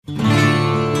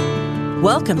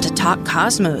Welcome to Talk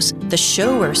Cosmos, the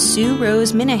show where Sue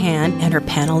Rose Minahan and her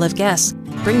panel of guests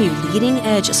bring you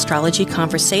leading-edge astrology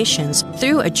conversations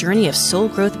through a journey of soul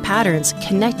growth patterns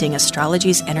connecting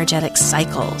astrology's energetic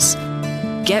cycles.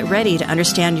 Get ready to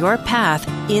understand your path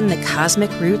in the cosmic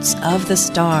roots of the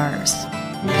stars.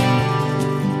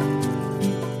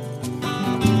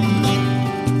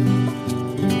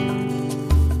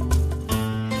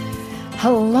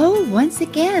 Hello once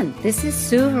again. This is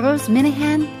Sue Rose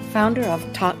Minahan, founder of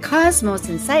Talk Cosmos,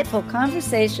 Insightful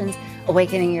Conversations,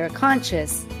 Awakening Your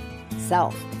Conscious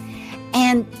Self.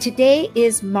 And today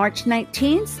is March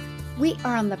 19th. We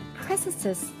are on the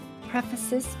prefaces,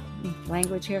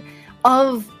 language here,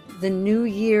 of the new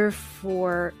year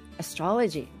for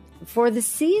astrology, for the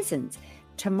seasons.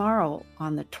 Tomorrow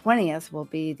on the 20th will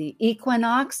be the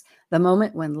Equinox, the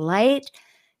moment when light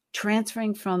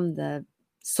transferring from the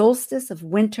solstice of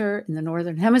winter in the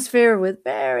northern hemisphere with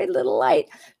very little light,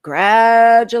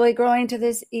 gradually growing to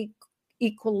this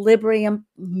equilibrium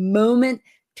moment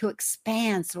to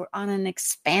expand. So we're on an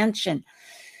expansion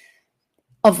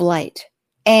of light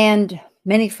and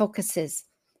many focuses.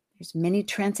 There's many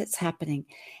transits happening.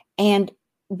 And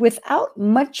without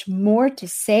much more to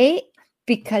say,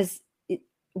 because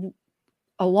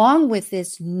along with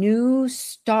this new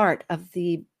start of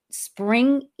the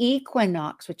spring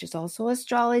equinox, which is also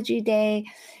astrology day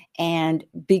and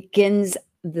begins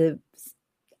the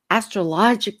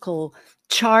astrological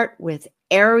chart with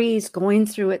Aries going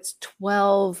through its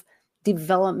 12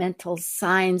 developmental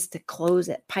signs to close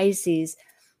at Pisces.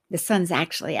 The sun's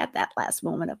actually at that last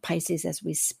moment of Pisces as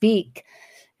we speak,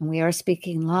 and we are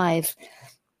speaking live.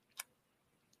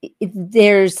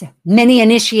 There's many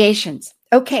initiations.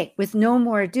 Okay, with no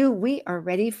more ado, we are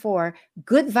ready for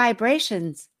Good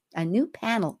Vibrations, a new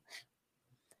panel.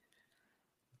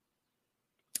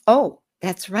 Oh,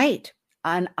 that's right.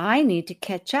 And I need to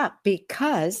catch up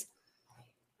because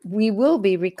we will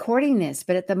be recording this,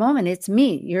 but at the moment it's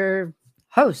me, your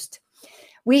host.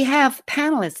 We have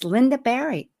panelists Linda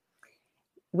Barry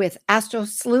with Astro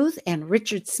Sleuth and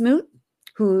Richard Smoot,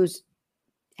 who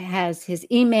has his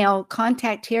email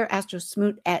contact here,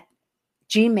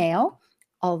 astrosmoot@gmail,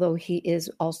 although he is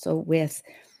also with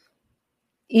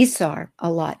ESAR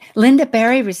a lot. Linda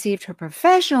Barry received her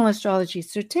professional astrology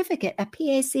certificate, a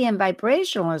PAC in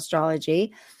vibrational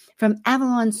astrology, from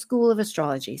Avalon School of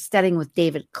Astrology, studying with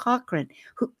David Cochran,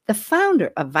 the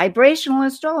founder of vibrational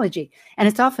astrology, and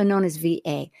it's often known as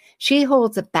VA. She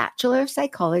holds a Bachelor of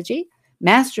Psychology,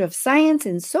 Master of Science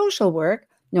in Social Work,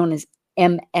 known as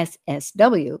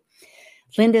MSSW.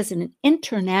 Linda is an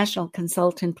international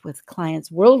consultant with clients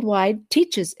worldwide,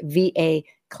 teaches VA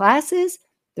classes,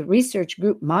 the research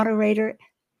group moderator,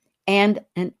 and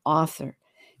an author.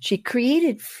 She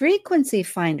created Frequency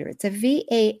Finder. It's a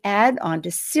VA add-on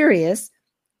to Sirius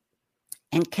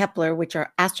and Kepler, which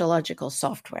are astrological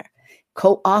software.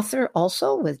 Co-author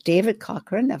also with David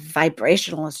Cochran of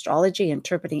Vibrational Astrology,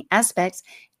 Interpreting Aspects,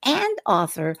 and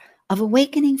author of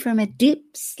Awakening from a Deep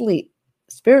Sleep,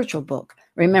 spiritual book,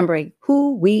 Remembering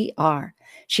Who We Are.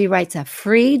 She writes a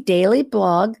free daily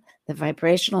blog, The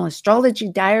Vibrational Astrology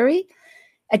Diary,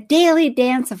 a daily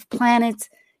dance of planets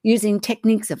using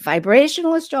techniques of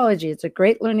vibrational astrology. It's a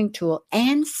great learning tool,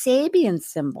 and Sabian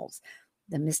symbols,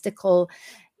 the mystical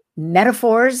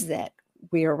metaphors that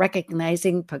we are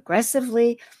recognizing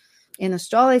progressively in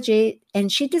astrology.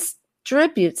 And she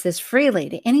distributes this freely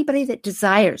to anybody that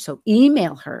desires. So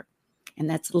email her, and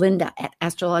that's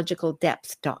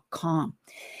linda@astrologicaldepth.com.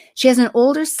 She has an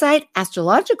older site,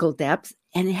 Astrological Depth,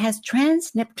 and it has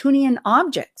trans-Neptunian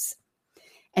objects.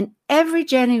 And every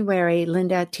January,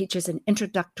 Linda teaches an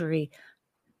introductory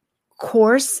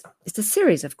course. It's a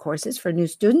series of courses for new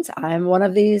students. I'm one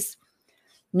of these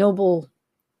noble,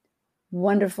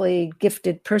 wonderfully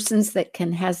gifted persons that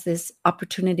has this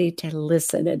opportunity to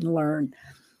listen and learn.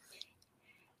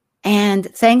 And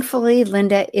thankfully,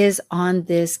 Linda is on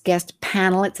this guest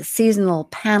panel. It's a seasonal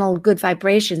panel, Good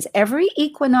Vibrations, every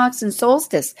equinox and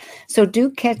solstice. So do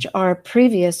catch our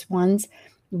previous ones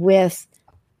with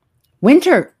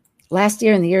winter last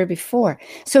year and the year before.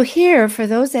 So here, for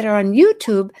those that are on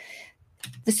YouTube,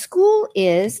 the school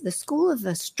is the School of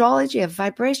Astrology of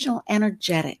Vibrational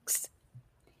Energetics.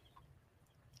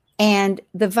 And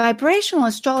the Vibrational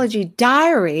Astrology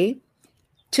Diary,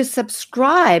 to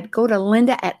subscribe, go to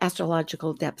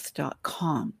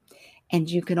linda@astrologicaldepth.com.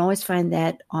 And you can always find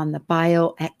that on the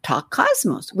bio at Talk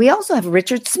Cosmos. We also have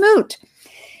Richard Smoot.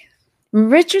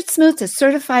 Richard Smoot's a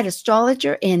certified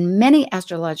astrologer in many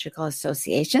astrological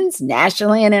associations,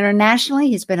 nationally and internationally.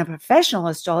 He's been a professional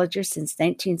astrologer since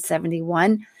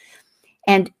 1971.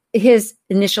 And his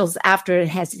initials after it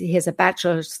has a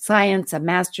Bachelor of Science, a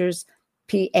Master's,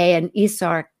 and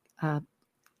ESAR.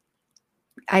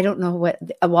 I don't know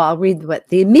I'll read what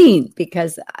they mean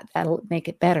because that'll make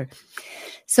it better.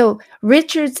 So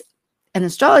Richard's an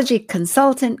astrology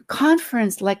consultant,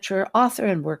 conference lecturer, author,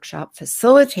 and workshop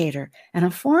facilitator, and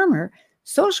a former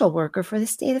social worker for the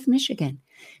state of Michigan.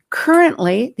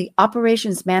 Currently, the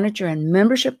operations manager and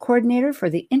membership coordinator for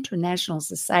the International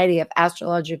Society of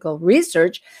Astrological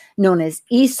Research, known as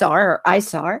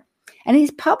ISAR, and he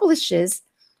publishes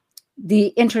the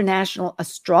International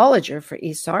Astrologer for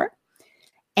ISAR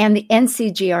and the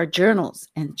NCGR journals,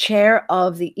 and chair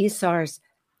of the ISAR's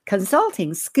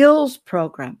Consulting Skills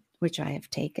Program, which I have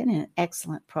taken, an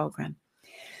excellent program.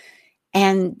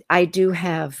 And I do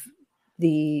have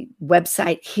the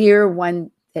website here,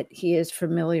 one that he is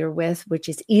familiar with, which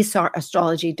is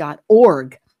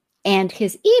isarastrology.org. And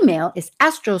his email is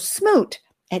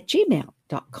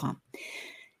astrosmoot@gmail.com.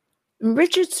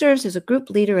 Richard serves as a group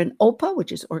leader in OPA,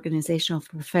 which is Organizational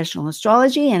Professional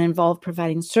Astrology, and involved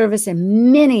providing service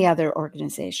in many other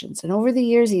organizations. And over the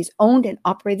years, he's owned and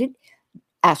operated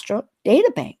Astro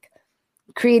Data Bank,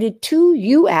 created 2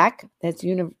 UAC, that's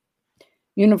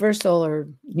Universal or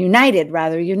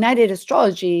United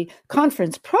Astrology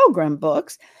Conference Program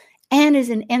books, and is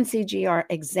an NCGR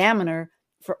examiner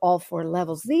for all 4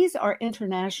 levels. These are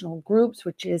international groups,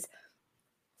 which is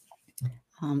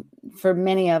for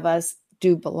many of us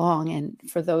do belong. And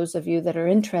for those of you that are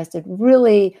interested,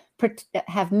 really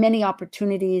have many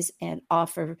opportunities and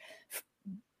offer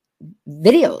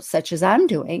videos such as I'm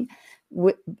doing,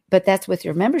 but that's with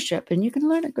your membership, and you can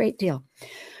learn a great deal.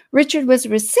 Richard was a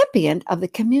recipient of the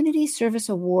Community Service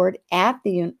Award at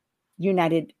the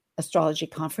United Astrology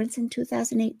Conference in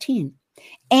 2018.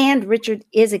 And Richard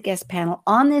is a guest panel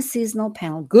on this seasonal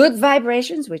panel, Good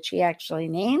Vibrations, which he actually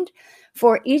named,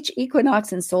 for each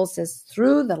equinox and solstice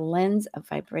through the lens of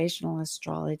vibrational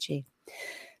astrology.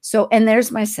 So, and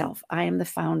there's myself. I am the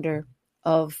founder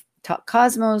of Talk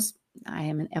Cosmos. I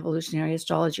am an evolutionary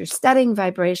astrologer studying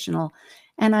vibrational,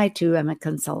 and I too am a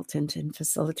consultant and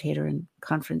facilitator and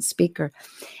conference speaker.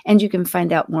 And you can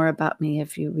find out more about me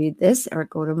if you read this or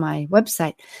go to my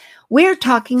website. We're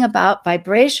talking about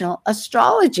vibrational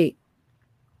astrology,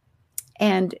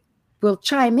 and we'll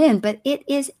chime in, but it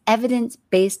is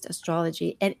evidence-based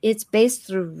astrology, and it's based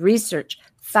through research,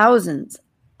 thousands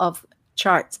of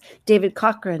charts. David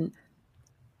Cochrane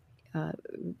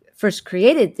first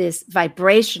created this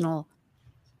vibrational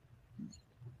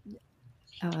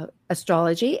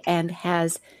astrology and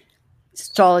has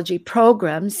astrology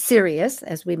programs, Sirius,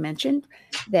 as we mentioned,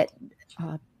 that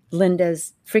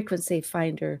Linda's frequency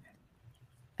finder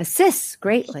assists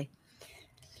greatly.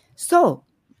 So,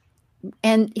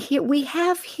 and here we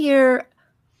have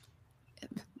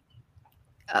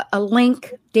a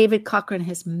link. David Cochrane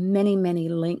has many, many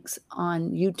links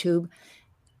on YouTube,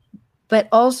 but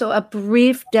also a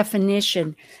brief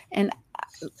definition. And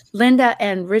Linda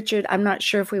and Richard, I'm not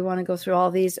sure if we want to go through all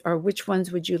these, or which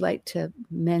ones would you like to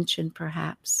mention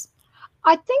perhaps?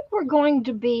 I think we're going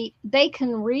to they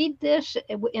can read this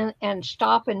and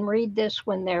stop and read this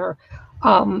when they're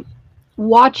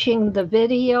watching the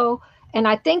video. And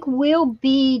I think we'll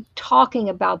be talking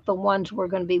about the ones we're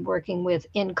going to be working with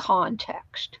in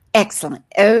context. Excellent.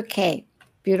 Okay.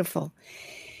 Beautiful.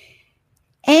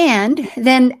 And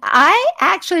then I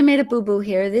actually made a boo-boo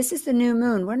here. This is the new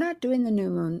moon. We're not doing the new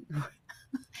moon.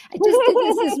 I just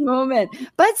did this moment.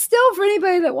 But still, for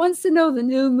anybody that wants to know, the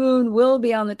new moon will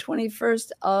be on the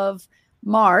 21st of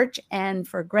March. And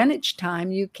for Greenwich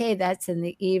time, UK, that's in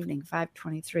the evening,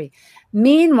 5:23.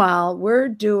 Meanwhile, we're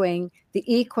doing the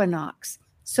equinox.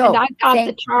 So and I got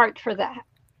the chart for that.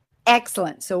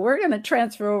 Excellent. So we're going to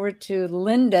transfer over to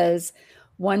Linda's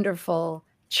wonderful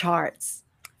charts.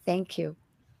 Thank you.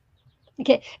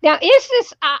 Okay. Now, is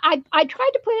this, I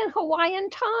tried to put in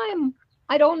Hawaiian time.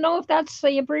 I don't know if that's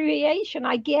the abbreviation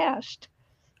I guessed.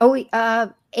 Oh,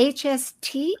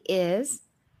 HST is?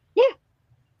 Yeah.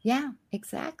 Yeah,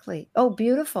 exactly. Oh,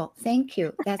 beautiful. Thank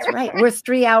you. That's right. We're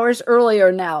 3 hours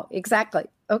earlier now. Exactly.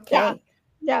 Okay.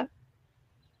 Yeah.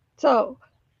 So,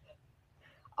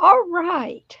 all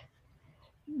right.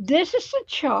 This is the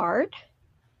chart.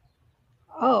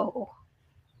 Oh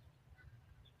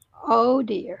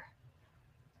dear.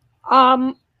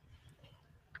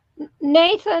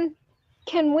 Nathan,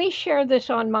 can we share this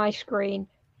on my screen?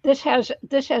 This has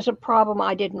a problem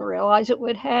I didn't realize it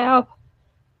would have,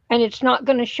 and it's not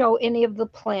going to show any of the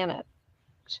planets.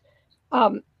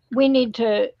 We need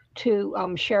to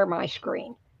share my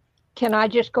screen. Can I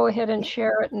just go ahead and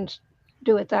share it and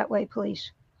do it that way,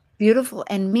 please? Beautiful.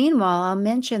 And meanwhile, I'll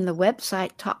mention the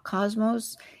website Talk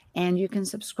Cosmos And you can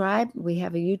subscribe. We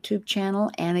have a YouTube channel.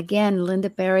 And again, Linda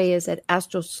Berry is at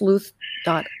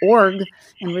astrosleuth.org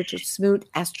and Richard Smoot,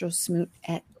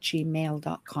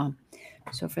 astrosmoot@gmail.com.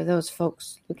 So for those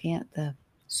folks looking at the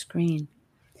screen,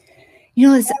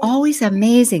 it's always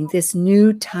amazing, this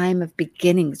new time of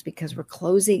beginnings, because we're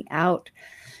closing out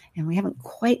and we haven't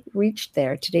quite reached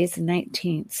there. Today's the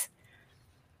 19th.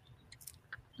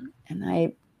 And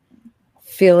I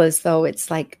feel as though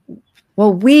it's like,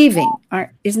 weaving,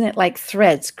 isn't it like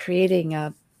threads creating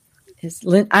I'm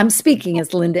speaking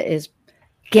as Linda is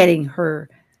getting her.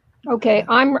 Okay,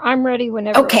 I'm ready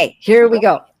whenever. Okay, here we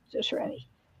go. Just ready.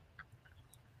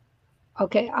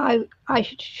 Okay, I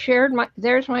shared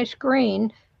there's my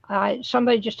screen.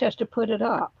 Somebody just has to put it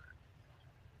up.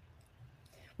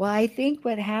 Well, I think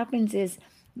what happens is,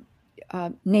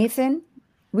 Nathan,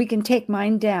 we can take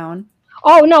mine down.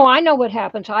 Oh, no, I know what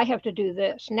happens. I have to do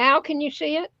this. Now, can you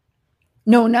see it?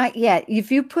 No, not yet.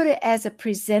 If you put it as a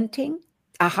presenting,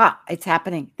 it's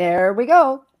happening. There we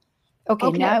go. Okay.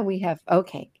 Now we have,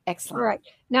 excellent. All right.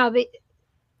 Now,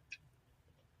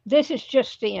 this is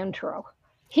just the intro.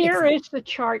 Here is the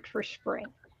chart for spring.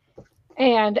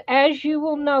 And as you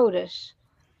will notice,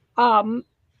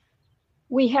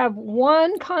 we have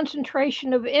one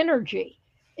concentration of energy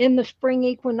in the spring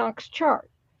equinox chart.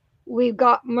 We've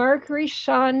got Mercury,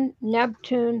 Sun,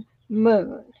 Neptune,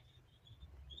 Moon.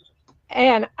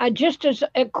 And just as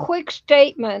a quick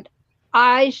statement,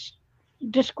 I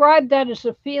describe that as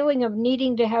the feeling of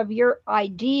needing to have your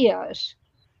ideas,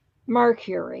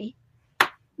 Mercury,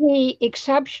 the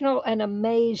exceptional and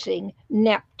amazing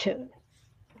Neptune,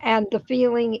 and the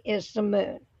feeling is the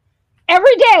Moon.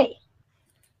 Every day.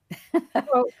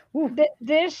 So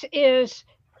this is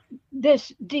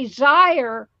this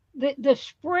desire. The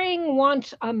spring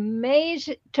wants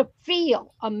to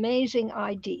feel amazing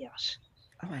ideas.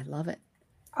 Oh, I love it.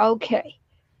 Okay.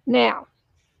 Now,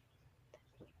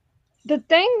 the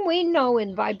thing we know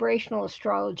in vibrational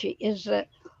astrology is that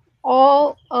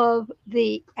all of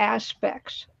the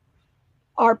aspects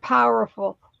are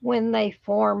powerful when they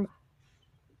form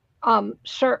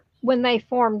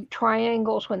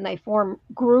triangles, when they form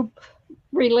group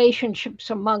relationships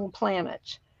among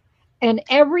planets. And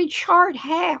every chart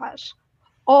has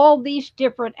all these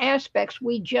different aspects.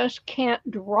 We just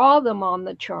can't draw them on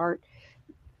the chart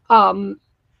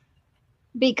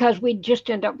because we'd just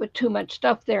end up with too much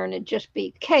stuff there and it'd just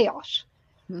be chaos.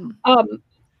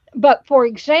 But for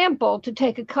example, to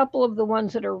take a couple of the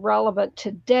ones that are relevant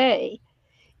today,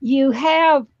 you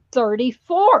have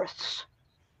 34ths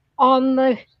on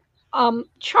the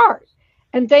chart.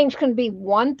 And things can be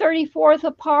 1/34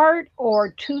 apart,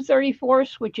 or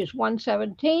 2/34, which is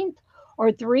 1/17,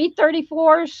 or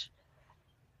 3/34.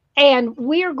 And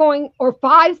we are going, or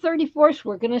 5/34.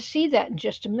 We're going to see that in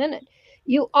just a minute.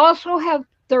 You also have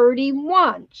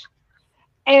 31s.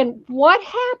 And what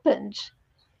happens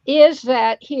is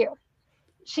that here,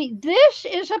 see, this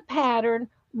is a pattern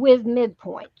with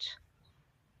midpoints.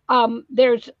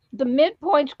 There's the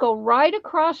midpoints go right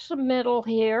across the middle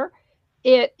here.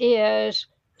 It is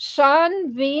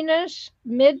Sun, Venus,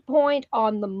 midpoint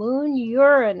on the Moon,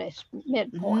 Uranus,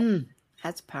 midpoint.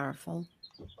 That's powerful.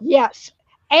 Yes.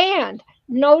 And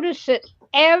notice that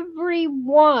every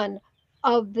one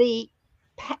of the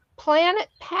planet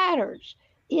patterns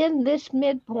in this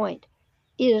midpoint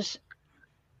is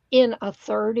in a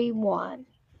 31.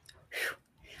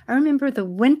 I remember the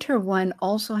winter one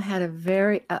also had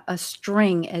a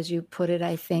string, as you put it,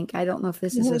 I think. I don't know if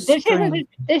this is a string.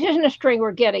 This isn't a string.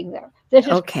 We're getting there. This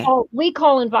is we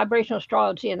call in vibrational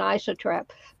astrology an isotrap,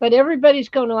 but everybody's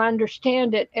going to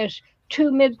understand it as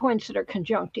two midpoints that are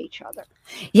conjunct each other.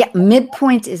 Yeah,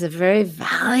 midpoint is a very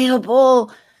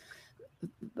valuable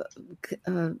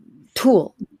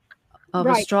tool of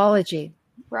astrology.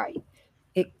 Right.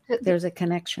 There's a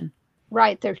connection.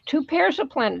 Right. There's two pairs of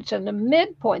planets, and the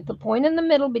midpoint, the point in the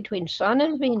middle between Sun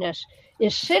and Venus,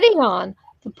 is sitting on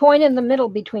the point in the middle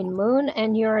between Moon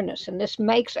and Uranus. And this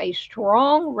makes a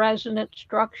strong resonant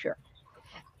structure.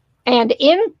 And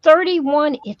in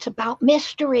 31, it's about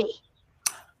mystery.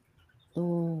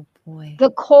 Oh, boy.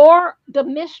 The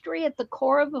mystery at the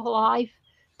core of life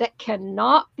that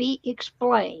cannot be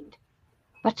explained,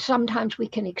 but sometimes we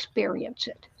can experience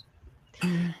it.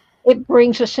 It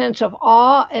brings a sense of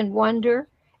awe and wonder.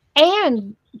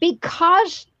 And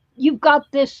because you've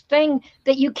got this thing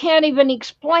that you can't even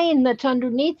explain that's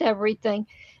underneath everything,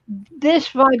 this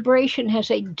vibration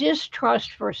has a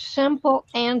distrust for simple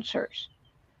answers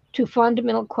to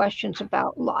fundamental questions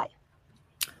about life.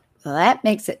 Well, that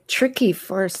makes it tricky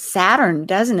for Saturn,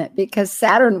 doesn't it? Because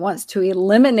Saturn wants to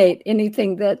eliminate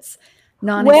anything that's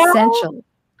non-essential.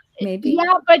 maybe?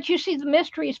 Yeah, but you see, the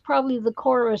mystery is probably the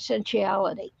core of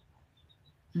essentiality.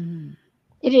 Mm.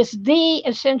 It is the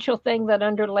essential thing that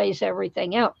underlays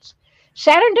everything else.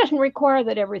 Saturn doesn't require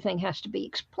that everything has to be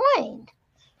explained.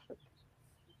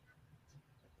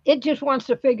 It just wants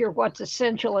to figure what's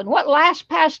essential and what lasts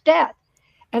past death.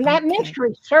 And that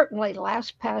mystery certainly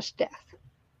lasts past death.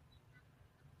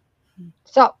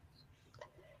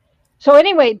 So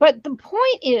anyway, but the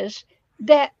point is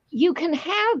that you can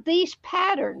have these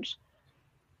patterns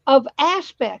of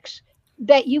aspects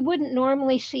that you wouldn't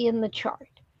normally see in the chart.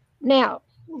 Now,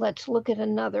 let's look at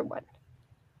another one.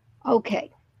 Okay.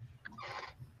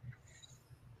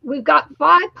 We've got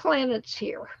 5 planets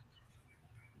here.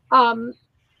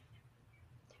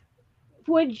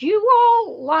 Would you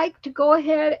all like to go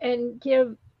ahead and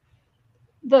give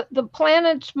the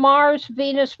planets Mars,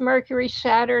 Venus, Mercury,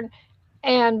 Saturn,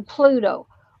 and Pluto?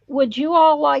 Would you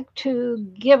all like to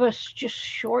give us just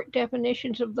short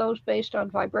definitions of those based on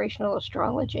vibrational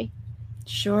astrology?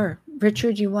 Sure.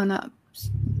 Richard, you want to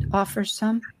offer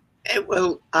some?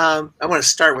 Well, I want to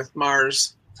start with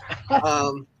Mars.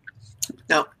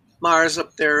 Now, Mars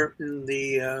up there in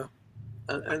the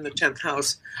 10th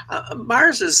house.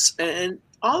 Mars is, and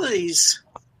all of these,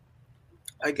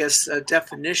 I guess,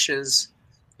 definitions,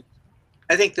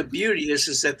 I think the beauty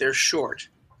is that they're short,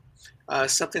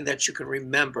 something that you can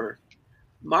remember.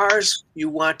 Mars, you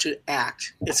want to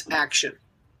act. It's action.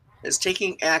 It's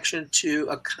taking action to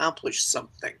accomplish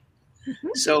something. Mm-hmm.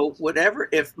 So whatever,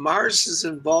 if Mars is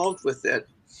involved with it,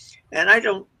 and I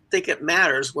don't think it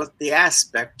matters what the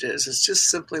aspect is, it just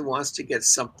simply wants to get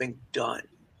something done.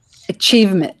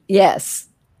 Achievement, yes.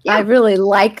 Yeah. I really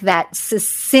like that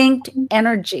succinct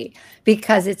energy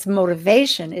because it's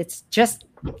motivation. It's just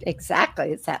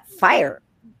exactly, it's that fire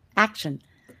action.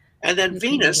 And then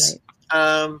Venus,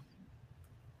 now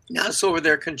it's over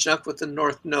there conjunct with the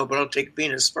North Node, but I'll take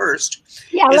Venus first.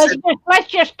 Yeah,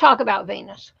 let's just talk about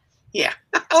Venus. Yeah,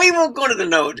 we won't go to the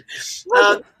node.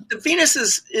 The Venus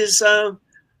is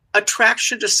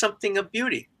attraction to something of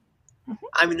beauty. Mm-hmm.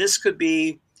 I mean, this could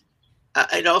be,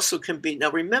 it also can be,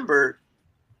 now remember,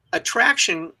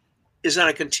 attraction is on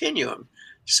a continuum.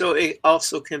 So it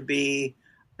also can be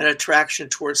an attraction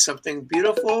towards something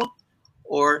beautiful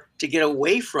or to get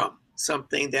away from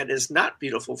something that is not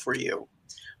beautiful for you.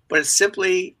 But it's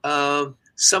simply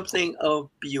something of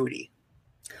beauty.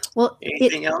 Well,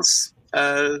 anything else?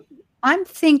 I'm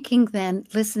thinking then,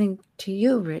 listening to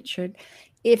you, Richard,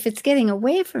 if it's getting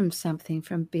away from something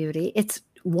from beauty, it's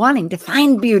wanting to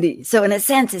find beauty. So in a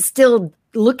sense, it's still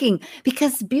looking,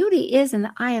 because beauty is in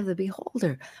the eye of the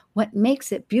beholder. What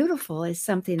makes it beautiful is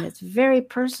something that's very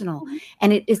personal.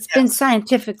 And it's been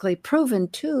scientifically proven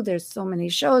too. There's so many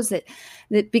shows that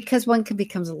because one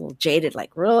becomes a little jaded,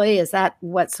 like, really, is that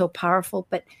what's so powerful?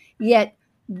 But yet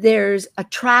there's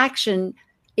attraction.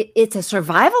 It's a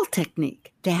survival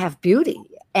technique to have beauty.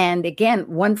 And again,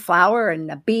 one flower and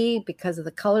a bee because of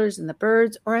the colors and the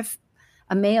birds, or if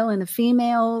a male and a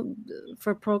female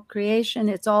for procreation.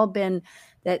 It's all been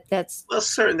that's. Well,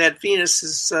 certain that Venus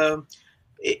is,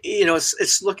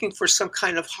 it's looking for some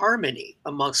kind of harmony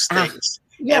amongst things.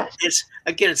 Yeah.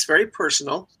 It's very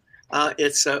personal.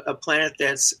 It's a planet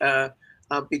that's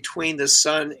between the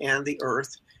sun and the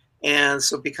earth. And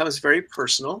so it becomes very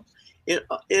personal.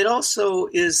 It also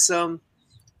is,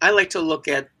 I like to look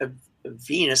at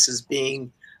Venus as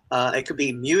being, it could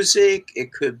be music,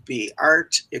 it could be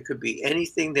art, it could be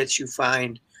anything that you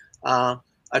find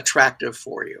attractive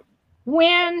for you.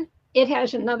 When it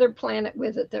has another planet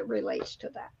with it that relates to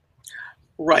that.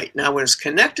 Right. Now, when it's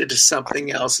connected to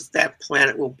something else, that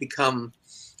planet will become,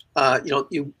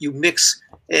 you mix.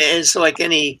 And so like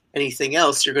anything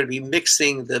else, you're going to be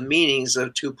mixing the meanings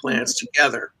of two planets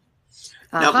together.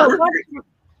 Now, Mercury,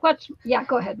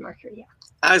 go ahead, Mercury. Yeah.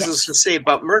 I was just going to say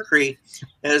about Mercury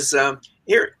is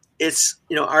here, it's,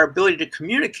 our ability to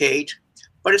communicate,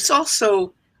 but it's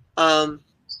also our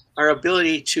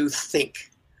ability to think.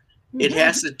 Mm-hmm. It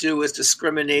has to do with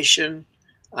discrimination.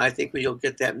 I think you'll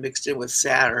get that mixed in with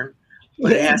Saturn,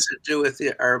 but it has to do with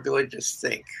our ability to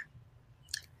think.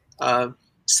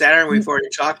 Saturn, we've already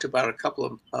talked about a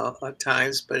couple of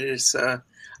times, but it's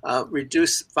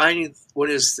finding what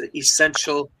is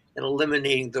essential and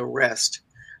eliminating the rest.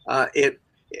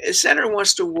 Saturn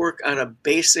wants to work on a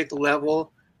basic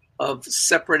level of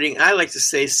separating, I like to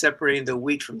say, separating the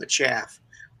wheat from the chaff.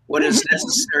 What is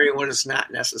necessary and what is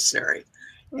not necessary,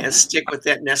 and stick with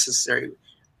that necessary.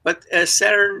 But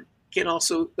Saturn can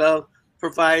also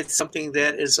provide something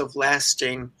that is of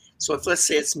lasting. So if, let's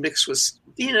say, it's mixed with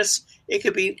Venus, it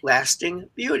could be lasting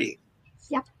beauty.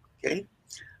 Yeah. Okay.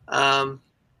 And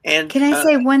can I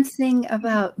say one thing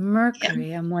about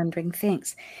Mercury? Yeah. I'm wondering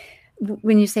things.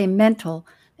 when you say mental,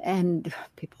 and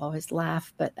people always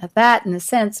laugh, but at that in a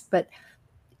sense, but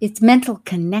it's mental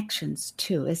connections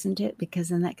too, isn't it? Because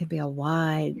then that could be a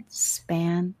wide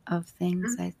span of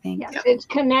things, I think. Yes, it's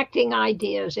connecting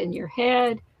ideas in your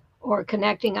head or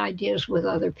connecting ideas with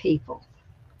other people.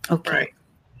 Okay. Right.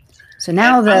 So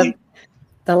now the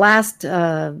last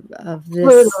of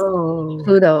this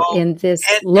Pluto in this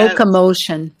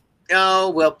locomotion.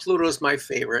 Oh, well, Pluto's my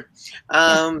favorite.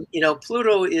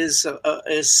 Pluto is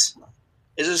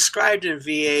described in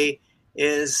VA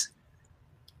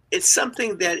it's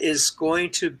something that is going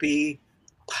to be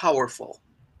powerful.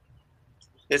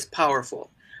 It's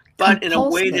powerful, but in a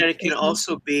way that it can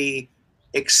also be,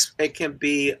 it can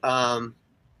be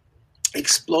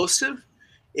explosive.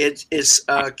 It is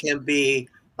can be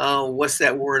what's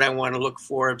that word I want to look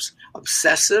for?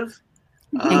 Obsessive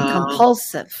and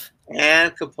compulsive.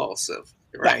 And compulsive,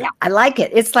 right? Yeah, I like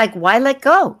it. It's like, why let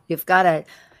go? You've got to.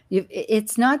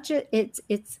 It's not just. It's.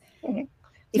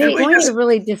 If you're going to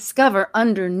really discover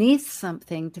underneath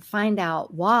something to find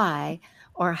out why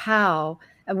or how,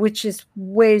 which is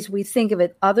ways we think of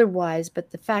it otherwise,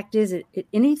 but the fact is,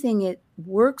 anything it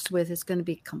works with is going to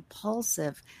be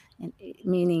compulsive, and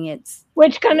meaning it's.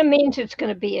 Which kind of means it's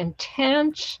going to be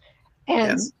intense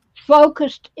and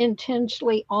focused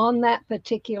intensely on that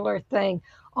particular thing,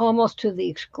 almost to the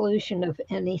exclusion of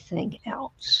anything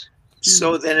else.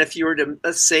 So then if you were to,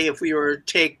 let's say if we were to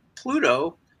take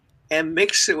Pluto and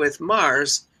mix it with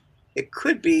Mars, it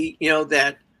could be,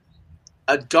 that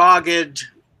a dogged,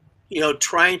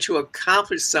 trying to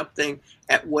accomplish something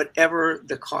at whatever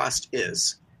the cost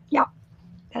is. Yeah,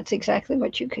 that's exactly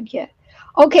what you could get.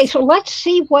 Okay, so let's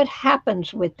see what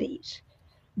happens with these.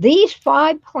 These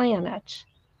 5 planets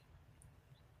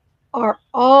are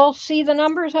all, see the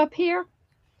numbers up here?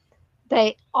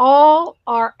 They all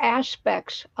are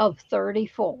aspects of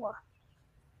 34.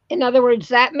 In other words,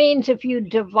 that means if you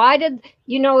divided,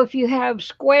 if you have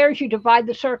squares, you divide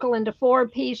the circle into 4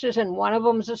 pieces and one of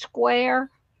them is a square.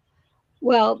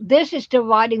 Well, this is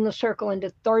dividing the circle into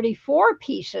 34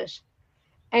 pieces.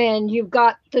 And you've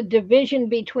got the division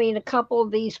between a couple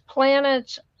of these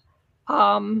planets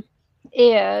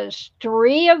is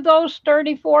 3 of those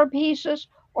 34 pieces,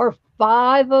 or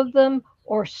 5 of them,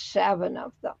 or 7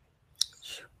 of them.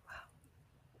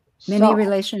 Many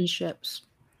relationships.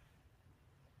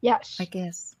 Yes. I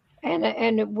guess.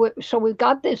 So we've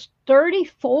got this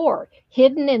 34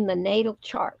 hidden in the natal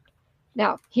chart.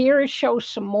 Now, here shows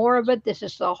some more of it. This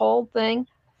is the whole thing.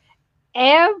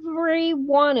 Every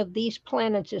one of these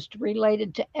planets is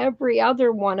related to every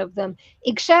other one of them,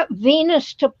 except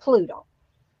Venus to Pluto.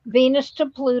 Venus to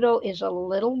Pluto is a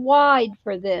little wide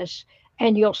for this,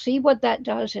 and you'll see what that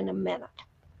does in a minute.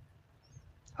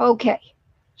 Okay,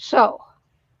 so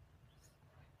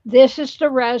this is the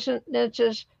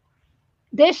resonances.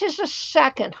 This is a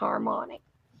second harmonic.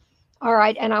 All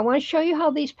right, and I want to show you how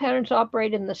these patterns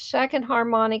operate in the second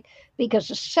harmonic, because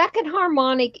the second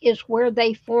harmonic is where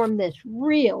they form this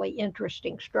really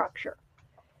interesting structure.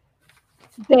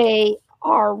 These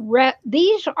are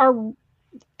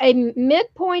a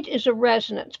midpoint is a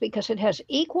resonance because it has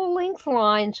equal length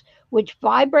lines which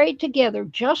vibrate together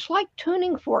just like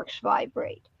tuning forks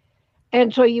vibrate.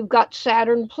 And so you've got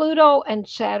Saturn, Pluto, and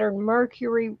Saturn,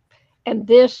 Mercury, and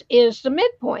this is the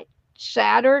midpoint.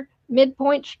 Saturn,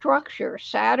 midpoint structure.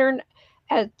 Saturn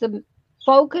at the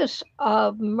focus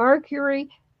of Mercury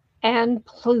and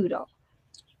Pluto.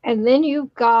 And then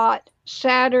you've got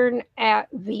Saturn at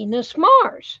Venus,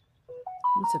 Mars.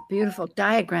 It's a beautiful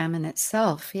diagram in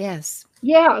itself, yes.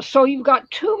 Yeah, so you've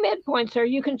got 2 midpoints there.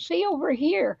 You can see over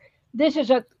here, this is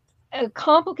a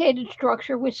complicated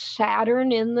structure with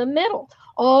Saturn in the middle.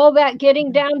 All that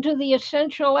getting down to the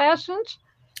essential essence,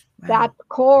 that's the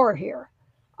core here.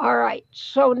 All right,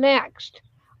 so next,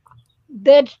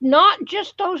 that's not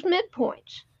just those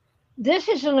midpoints. This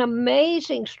is an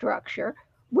amazing structure.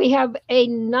 We have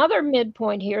another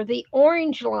midpoint here. The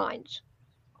orange lines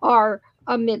are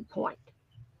a midpoint.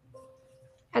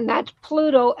 And that's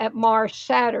Pluto at Mars,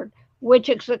 Saturn, which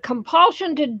is a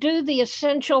compulsion to do the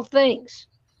essential things.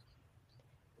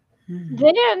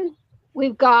 Then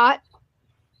we've got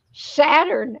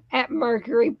Saturn at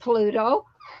Mercury, Pluto,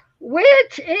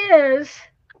 which is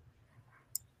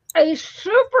a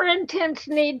super intense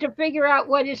need to figure out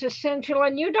what is essential.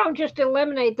 And you don't just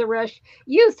eliminate the rest,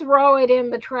 you throw it in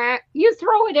the trash, you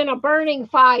throw it in a burning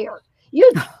fire.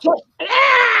 You just,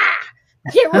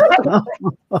 get rid of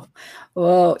it.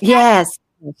 Oh, yes.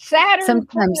 Saturn,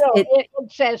 sometimes Pluto, it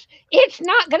says it's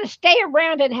not going to stay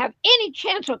around and have any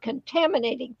chance of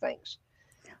contaminating things.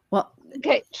 Well,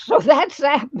 okay, so that's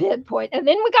that midpoint. And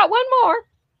then we got one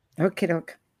more. Okay,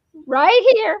 doke. Right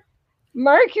here.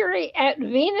 Mercury at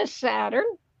Venus Saturn,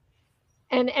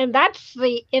 and that's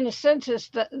the, in a sense, is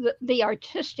the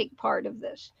artistic part of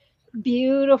this.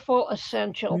 Beautiful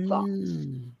essential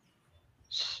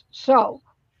thoughts. So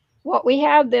what we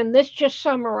have then, this just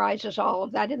summarizes all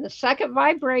of that. In the second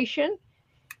vibration,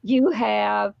 you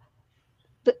have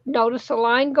notice the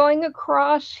line going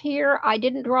across here. I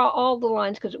didn't draw all the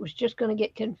lines because it was just going to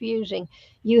get confusing.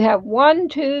 You have 1,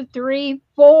 2, 3,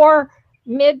 4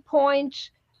 midpoints,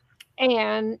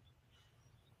 and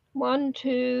 1,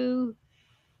 2,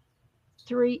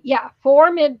 3,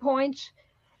 4 midpoints,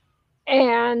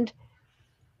 and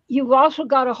you've also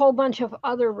got a whole bunch of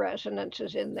other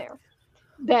resonances in there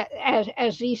that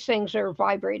as these things are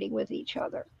vibrating with each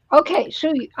other. Okay,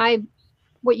 so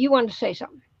what you wanted to say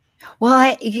something?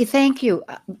 Well, thank you,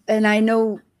 and I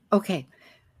know. Okay,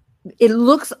 it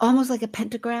looks almost like a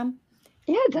pentagram.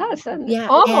 Yeah, it does. Yeah,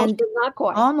 almost, but not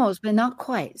quite. Almost, but not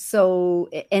quite. So,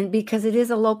 and because it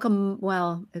is a locum,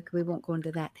 well, we won't go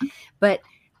into that. But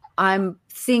I'm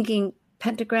thinking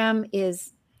pentagram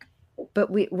is, but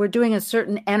we're doing a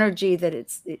certain energy that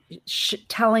it's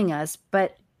telling us.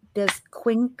 But does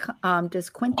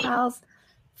quintiles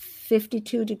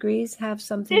 52 degrees have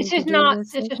something This to is do not.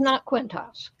 with This it? is not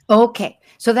quintiles. Okay,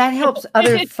 so that helps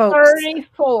other This is folks.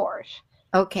 34s.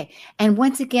 Okay. And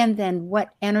once again, then what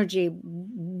energy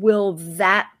will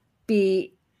that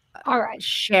be all right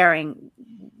sharing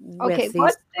with these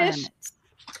planets?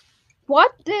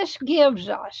 What this gives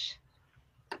us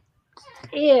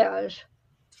is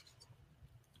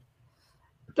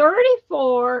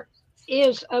 34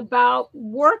 is about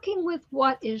working with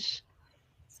what is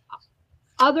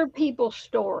other people's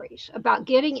stories, about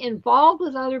getting involved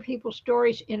with other people's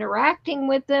stories, interacting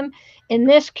with them. In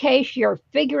this case, you're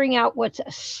figuring out what's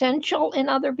essential in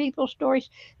other people's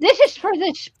stories. This is for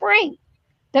the spring,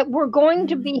 that we're going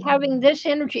to be having this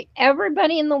energy.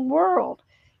 Everybody in the world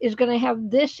is going to have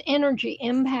this energy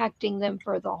impacting them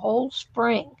for the whole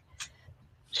spring.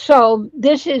 So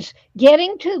this is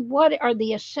getting to what are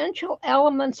the essential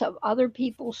elements of other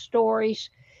people's stories,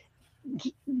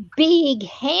 being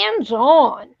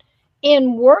hands-on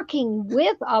in working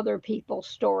with other people's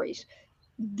stories,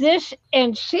 this,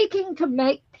 and seeking to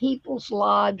make people's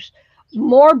lives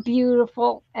more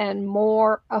beautiful and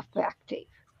more effective.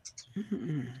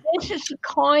 This is the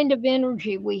kind of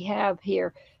energy we have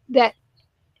here.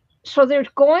 So there's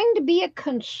going to be a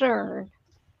concern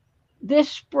this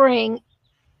spring,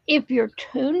 if you're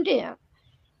tuned in,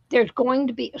 there's going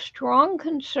to be a strong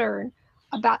concern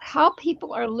about how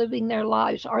people are living their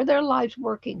lives. Are their lives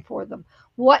working for them?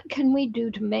 What can we do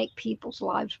to make people's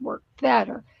lives work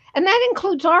better? And that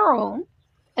includes our own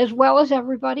as well as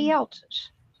everybody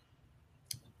else's.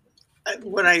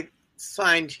 What I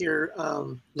find here,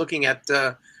 looking at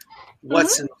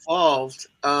what's involved,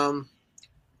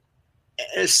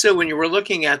 so when you were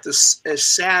looking at this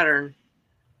Saturn,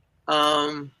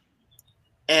 and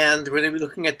when you were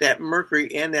looking at that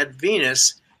Mercury and that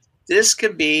Venus, this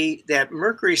could be that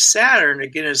Mercury Saturn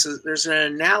again. There's an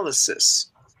analysis,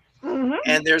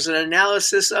 and there's an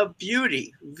analysis of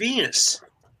beauty, Venus.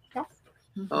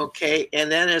 Okay,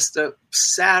 and then it's the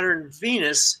Saturn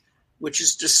Venus, which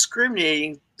is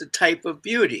discriminating the type of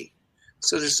beauty.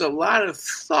 So there's a lot of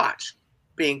thought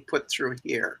being put through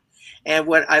here. And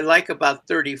what I like about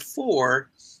 34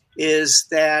 is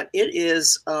that it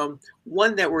is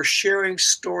one that we're sharing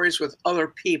stories with other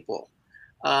people.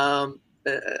 The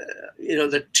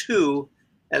 2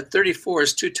 at 34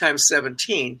 is 2 times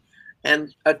 17,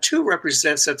 and a 2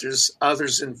 represents that there's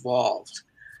others involved.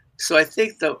 So I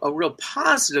think a real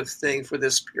positive thing for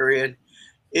this period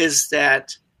is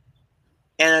that,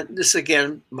 and this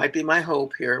again might be my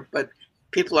hope here, but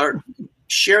people are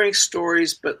sharing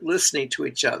stories but listening to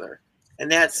each other,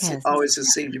 and that's always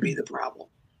seemed to be the problem.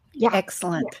 Yeah,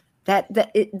 excellent.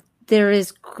 There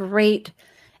is great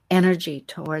energy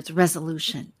towards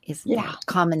resolution,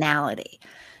 commonality.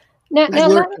 Now,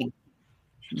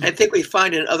 I think we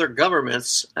find in other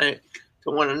governments, I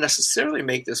don't want to necessarily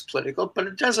make this political, but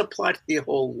it does apply to the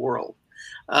whole world.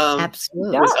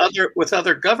 Absolutely. With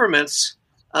other governments,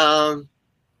 the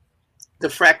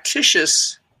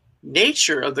fractious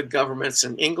nature of the governments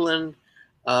in England,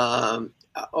 right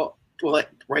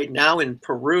now in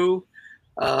Peru,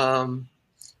 and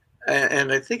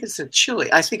I think it's in Chile.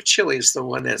 I think Chile is the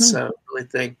one that's really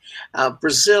thing.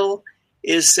 Brazil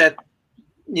is that,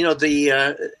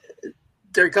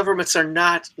 their governments are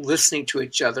not listening to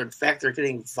each other. In fact, they're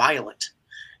getting violent.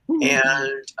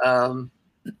 And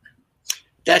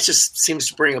that just seems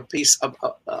to bring a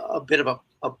bit of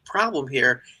a problem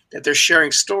here, that they're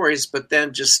sharing stories, but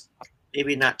then just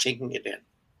maybe not taking it in.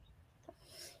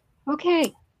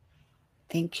 Okay.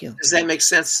 Thank you. Does that make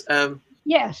sense?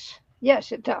 Yes,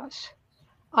 it does.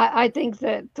 I think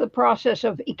that the process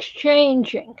of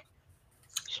exchanging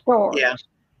stories,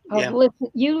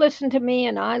 you listen to me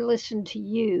and I listen to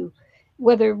you,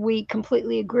 whether we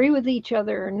completely agree with each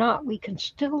other or not, we can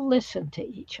still listen to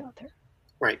each other.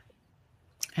 Right.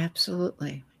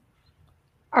 Absolutely.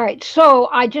 All right, so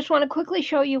I just want to quickly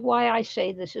show you why I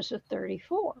say this is a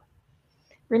 34.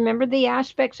 Remember the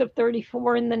aspects of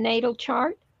 34 in the natal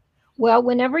chart? Well,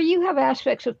 whenever you have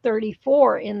aspects of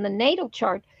 34 in the natal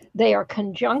chart, they are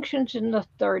conjunctions in the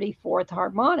 34th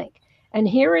harmonic. And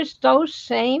here is those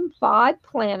same 5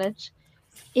 planets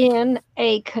in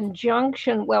a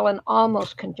conjunction, well, an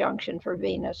almost conjunction for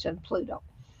Venus and Pluto,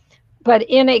 but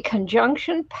in a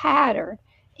conjunction pattern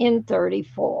in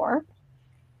 34.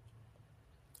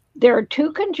 There are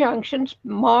 2 conjunctions.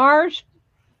 Mars,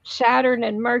 Saturn,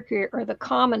 and Mercury are the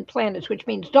common planets, which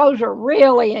means those are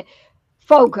really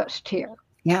focused here.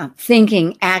 Yeah,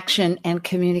 thinking, action, and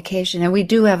communication. And we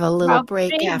do have a little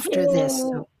break thinking, after this.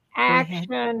 So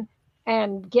action,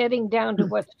 and getting down to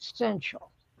what's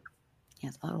essential. Yeah,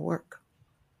 it's a lot of work.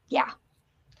 Yeah.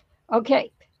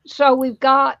 Okay, so we've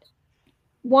got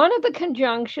one of the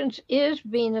conjunctions is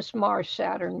Venus, Mars,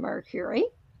 Saturn, Mercury.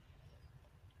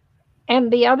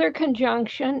 And the other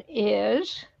conjunction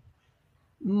is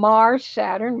Mars,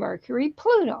 Saturn, Mercury,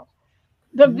 Pluto.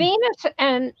 The Venus,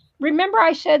 and remember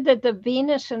I said that the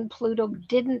Venus and Pluto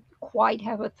didn't quite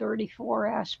have a 34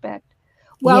 aspect.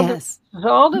 Well, yes. The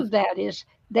result of that is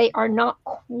they are not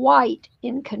quite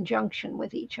in conjunction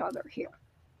with each other here.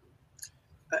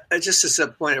 Just as a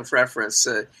point of reference,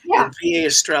 in VA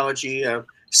astrology,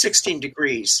 16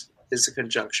 degrees is a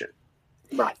conjunction.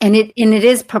 Right. And it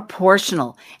is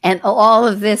proportional. And all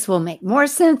of this will make more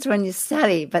sense when you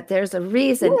study, but there's a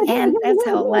reason. And that's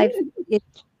how life is.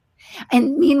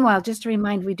 And meanwhile, just to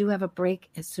remind, we do have a break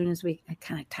as soon as I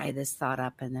kind of tie this thought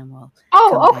up, and then we'll.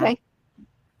 Oh, okay.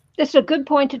 This is a good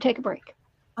point to take a break.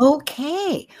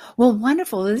 Okay. Well,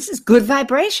 wonderful. This is Good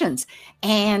Vibrations.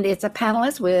 And it's a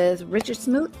panelist with Richard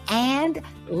Smoot and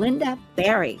Linda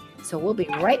Barry. So we'll be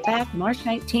right back March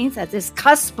 19th at this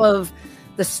cusp of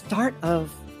the start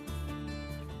of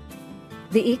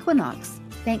the equinox.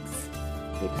 Thanks.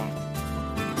 Be back.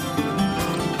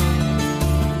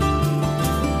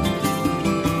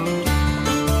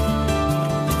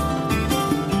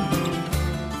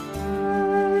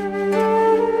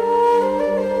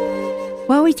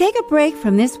 While we take a break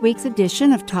from this week's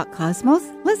edition of Talk Cosmos,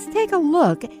 let's take a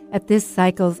look at this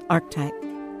cycle's archetype.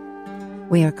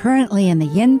 We are currently in the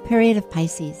yin period of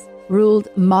Pisces, ruled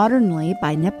modernly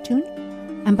by Neptune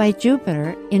and by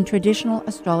Jupiter in traditional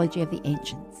astrology of the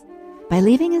ancients. By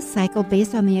leaving a cycle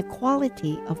based on the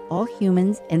equality of all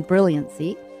humans and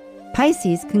brilliancy,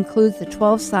 Pisces concludes the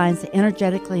 12 signs that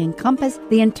energetically encompass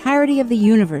the entirety of the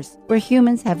universe, where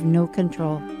humans have no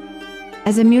control.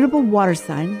 As a mutable water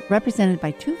sign represented by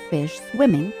 2 fish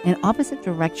swimming in opposite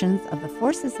directions of the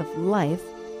forces of life,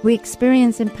 we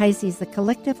experience in Pisces the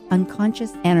collective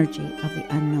unconscious energy of the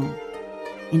unknown.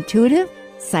 Intuitive,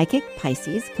 psychic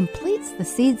Pisces completes the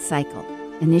seed cycle,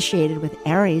 initiated with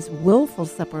Aries' willful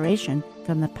separation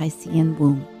from the Piscean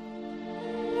womb.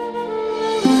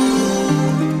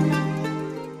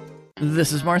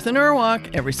 This is Martha Norwalk.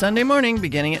 Every Sunday morning,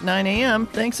 beginning at 9 a.m.,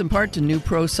 thanks in part to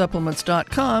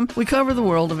NewProSupplements.com, we cover the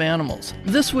world of animals.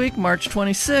 This week, March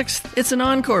 26th, it's an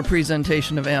encore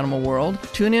presentation of Animal World.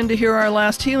 Tune in to hear our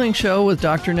last healing show with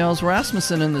Dr. Nels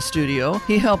Rasmussen in the studio.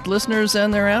 He helped listeners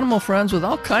and their animal friends with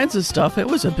all kinds of stuff. It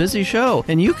was a busy show,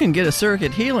 and you can get a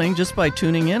circuit healing just by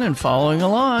tuning in and following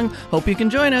along. Hope you can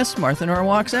join us. Martha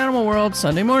Norwalk's Animal World,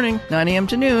 Sunday morning, 9 a.m.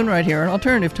 to noon, right here on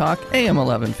Alternative Talk, AM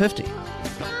 1150.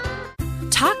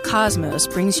 Talk Cosmos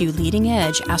brings you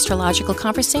leading-edge astrological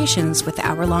conversations with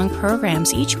hour-long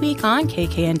programs each week on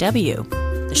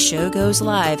KKNW. The show goes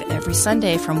live every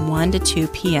Sunday from 1 to 2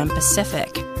 p.m.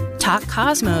 Pacific. Talk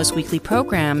Cosmos weekly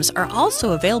programs are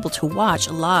also available to watch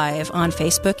live on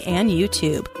Facebook and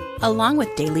YouTube, along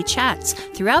with daily chats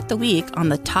throughout the week on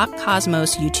the Talk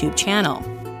Cosmos YouTube channel.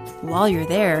 While you're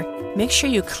there, make sure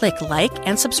you click like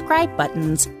and subscribe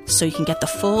buttons so you can get the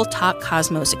full Talk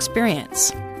Cosmos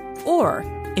experience. Or,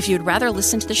 if you'd rather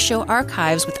listen to the show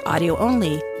archives with audio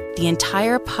only, the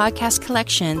entire podcast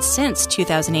collection since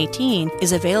 2018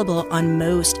 is available on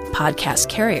most podcast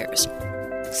carriers.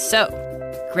 So,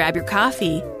 grab your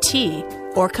coffee, tea,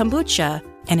 or kombucha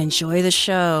and enjoy the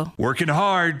show. Working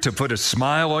hard to put a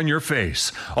smile on your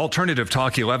face. Alternative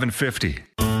Talk 1150.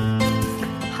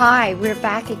 Hi, we're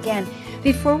back again.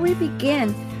 Before we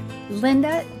begin,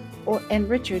 Linda and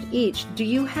Richard each, do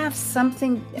you have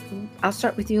something? I'll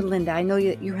start with you, Linda. I know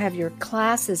you have your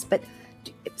classes, but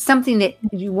something that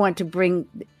you want to bring,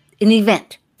 an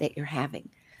event that you're having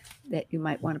that you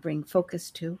might want to bring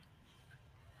focus to?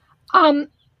 Um,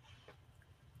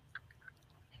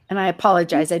 And I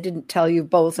apologize, I didn't tell you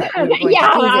both that we were going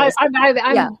yeah, to do this. I'm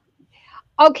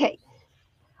okay.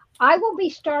 I will be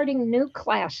starting new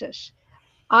classes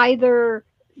either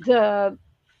the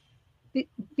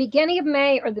beginning of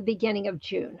May or the beginning of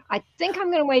June. I think I'm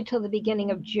going to wait till the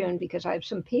beginning of June because I have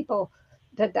some people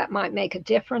that might make a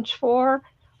difference for.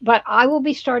 But I will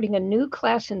be starting a new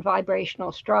class in vibrational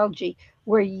astrology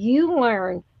where you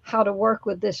learn how to work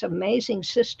with this amazing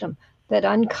system that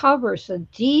uncovers the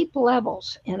deep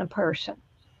levels in a person.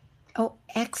 Oh,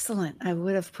 excellent. I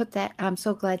would have put that. I'm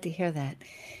so glad to hear that.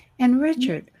 And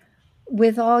Richard,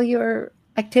 with all your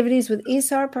activities with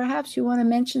ESAR, perhaps you want to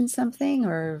mention something,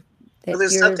 or that Well,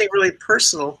 there's something really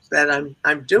personal that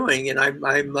I'm doing, and I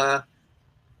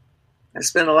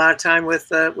spend a lot of time with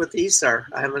ESAR.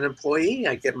 I'm an employee.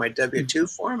 I get my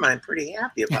W-2 form. I'm pretty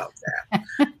happy about that.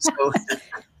 So,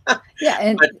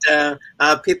 yeah, but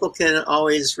people can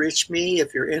always reach me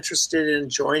if you're interested in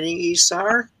joining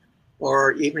ESAR,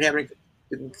 or even have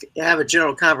a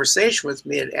general conversation with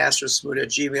me at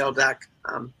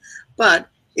astrosmoot@gmail.com. But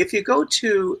if you go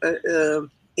to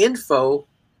info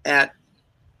at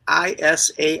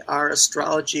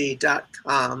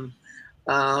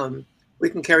isarastrology.com, we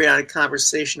can carry on a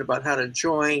conversation about how to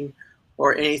join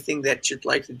or anything that you'd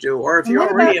like to do. Or if you're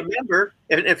already a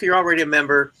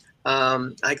member,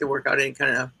 I can work out any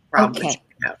kind of problem that you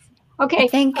have. Okay.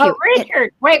 Thank you.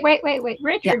 Richard, wait.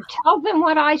 Richard, tell them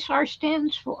what ISAR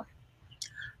stands for.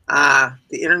 The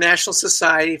International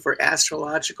Society for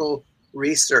Astrological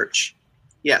Research.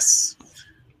 Yes.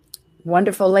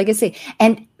 Wonderful legacy.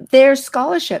 And their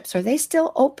scholarships, are they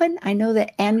still open? I know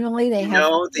that annually they have.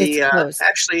 No,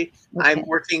 actually, okay. I'm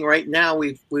working right now.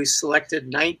 We've selected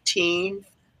 19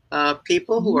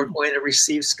 people who are going to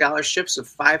receive scholarships of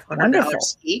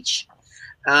 $500 each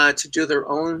to do their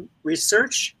own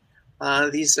research.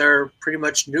 These are pretty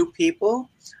much new people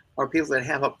or people that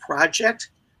have a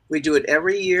project. We do it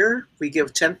every year. We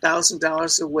give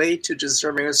 $10,000 away to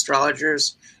deserving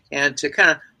astrologers and to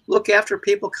kind of look after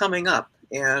people coming up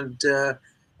and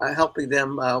helping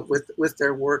them with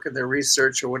their work and their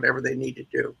research or whatever they need to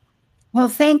do. Well,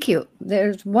 thank you.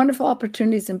 There's wonderful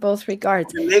opportunities in both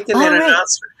regards. We're making that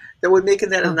announcement. We're making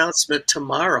that announcement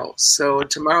tomorrow. So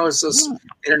tomorrow is this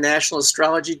International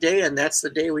Astrology Day, and that's the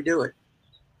day we do it.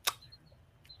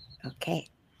 Okay.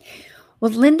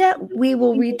 Well, Linda, we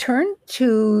will return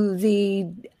to the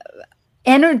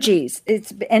energies.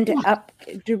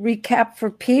 To recap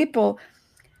for people,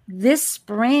 this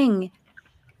spring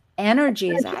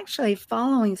energy is actually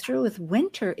following through with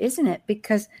winter, isn't it?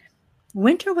 Because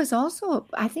winter was also,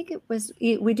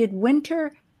 we did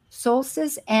winter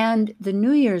solstice and the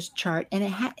New Year's chart, and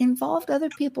it involved other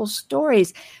people's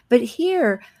stories. But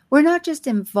here, we're not just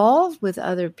involved with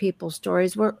other people's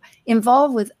stories, we're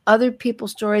involved with other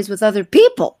people's stories with other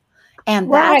people. And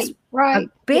that's right.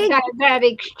 Big that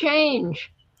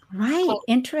exchange. Right.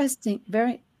 Interesting.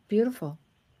 Very beautiful.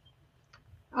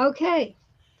 Okay.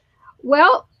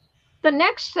 Well, the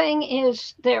next thing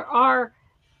is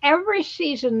every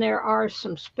season there are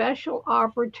some special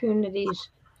opportunities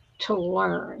to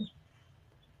learn.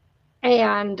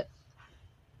 And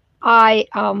I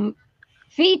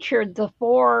featured the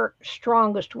 4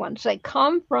 strongest ones. They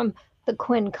come from the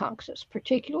quincunxes,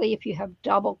 particularly if you have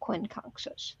double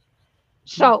quincunxes.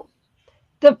 So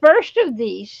the first of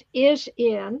these is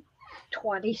in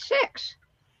 26.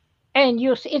 And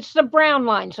you'll see it's the brown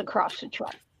lines across the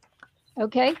chart.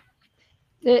 Okay?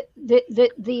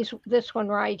 This one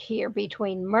right here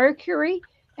between Mercury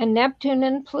and Neptune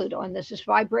and Pluto, and this is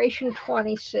vibration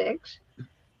 26.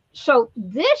 So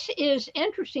this is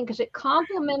interesting because it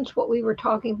complements what we were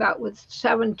talking about with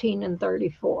 17 and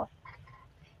 34.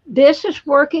 This is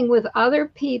working with other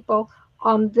people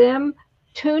on them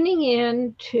tuning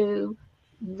in to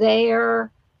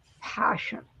their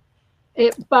passion,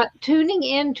 but tuning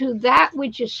into that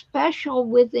which is special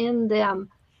within them,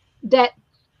 that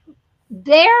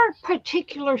their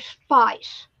particular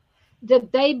spice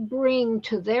that they bring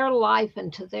to their life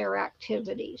and to their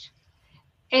activities.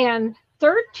 And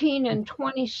 13 and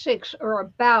 26 are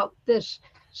about this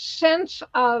sense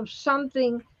of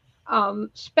something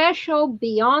special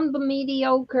beyond the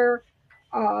mediocre,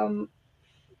 and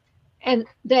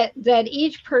that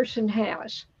each person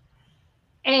has.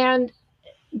 And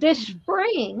this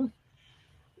spring,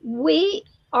 we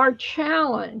are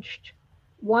challenged.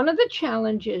 One of the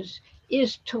challenges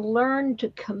is to learn to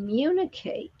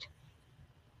communicate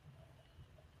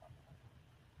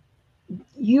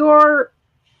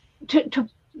to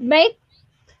make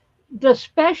the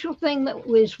special thing that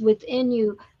was within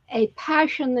you, a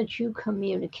passion that you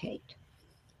communicate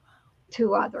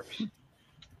to others.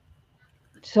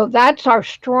 So that's our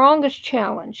strongest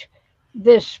challenge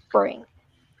this spring.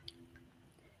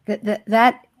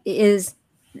 That is,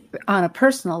 on a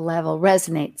personal level,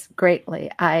 resonates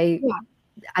greatly. I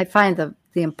find the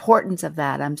importance of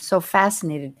that. I'm so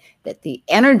fascinated that the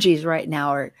energies right now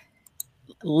are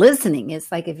listening.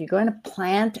 It's like if you're going to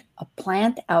plant a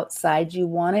plant outside, you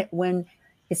want it when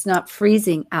it's not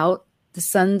freezing out. The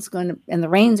sun's going to, and the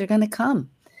rains are going to come.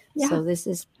 Yeah. So this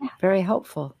is very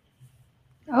helpful.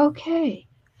 Okay.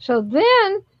 So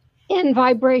then in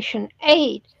vibration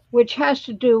 8, which has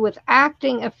to do with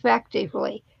acting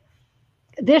effectively,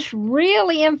 this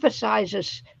really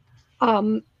emphasizes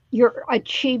your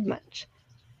achievements.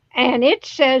 And it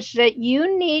says that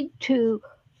you need to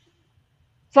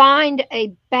find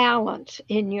a balance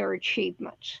in your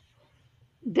achievements,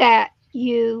 that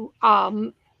you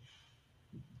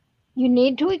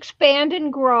need to expand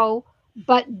and grow,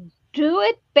 but do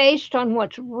it based on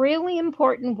what's really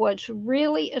important, what's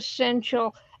really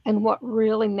essential, and what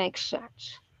really makes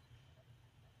sense.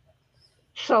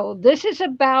 So this is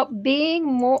about being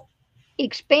more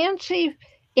expansive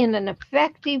in an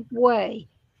effective way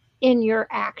in your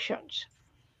actions.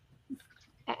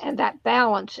 And that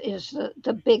balance is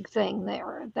the big thing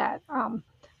there, that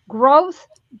growth,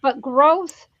 but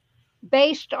growth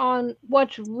based on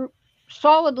what's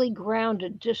solidly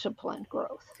grounded, disciplined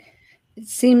growth. It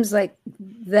seems like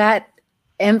that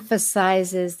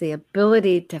emphasizes the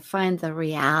ability to find the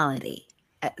reality,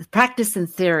 practice and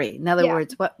theory. In other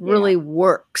words, what really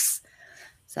works.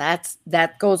 So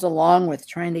that goes along with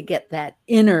trying to get that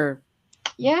inner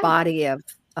body of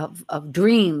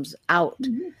dreams out.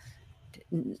 Mm-hmm.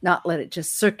 Not let it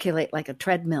just circulate like a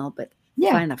treadmill, but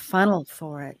find a funnel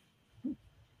for it.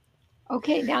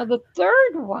 Okay, now the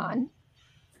third one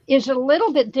is a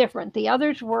little bit different. The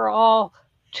others were all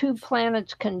 2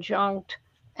 planets conjunct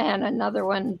and another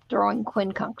one throwing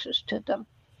quincunxes to them.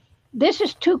 This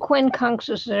is 2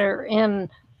 quincunxes that are in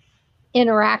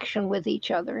interaction with each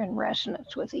other, in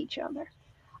resonance with each other.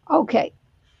 Okay,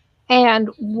 and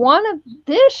one of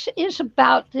this is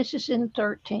in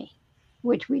 13,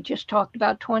 which we just talked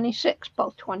about 26.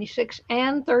 Both 26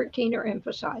 and 13 are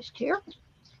emphasized here.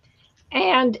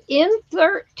 And in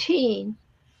 13,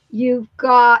 you've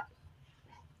got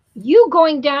you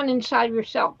going down inside of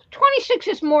yourself. 26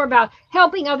 is more about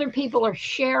helping other people or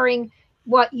sharing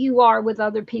what you are with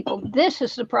other people. This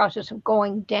is the process of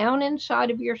going down inside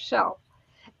of yourself.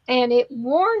 And it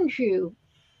warns you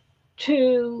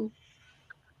to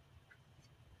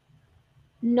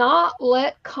not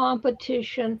let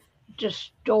competition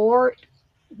distort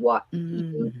what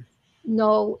you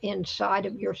know inside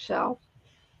of yourself.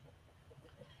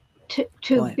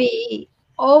 To be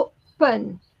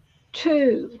open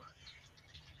to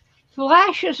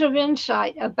flashes of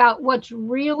insight about what's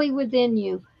really within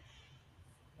you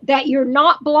that you're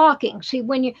not blocking. See,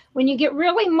 when you get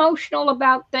really emotional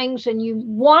about things and you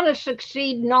want to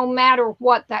succeed no matter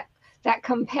what, that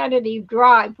competitive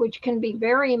drive, which can be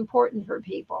very important for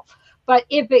people, but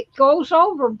if it goes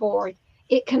overboard,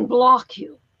 it can block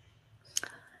you.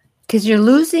 Because you're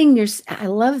losing I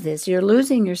love this, you're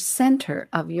losing your center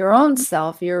of your own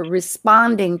self. You're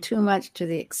responding too much to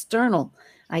the external,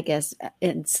 I guess,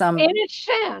 in a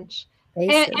sense.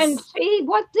 And see,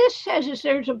 what this says is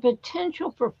there's a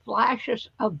potential for flashes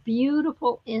of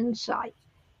beautiful insight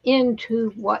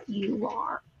into what you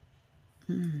are.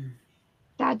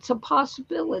 That's a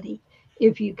possibility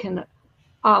if you can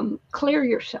clear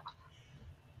yourself.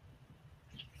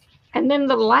 And then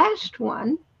the last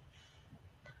one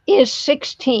is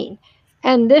 16.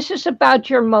 And this is about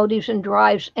your motives and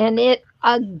drives. And it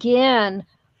again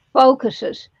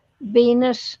focuses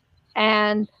Venus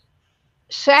and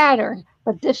Saturn,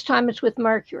 but this time it's with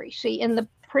Mercury. See, in the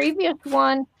previous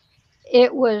one,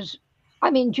 it was,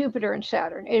 Jupiter and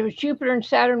Saturn. It was Jupiter and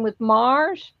Saturn with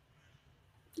Mars.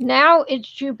 Now it's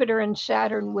Jupiter and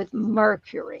Saturn with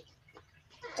Mercury.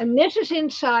 And this is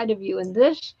inside of you. And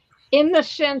this, in the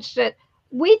sense that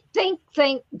we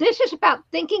this is about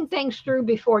thinking things through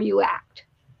before you act.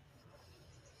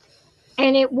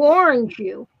 And it warns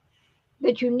you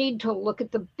that you need to look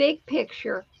at the big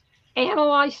picture,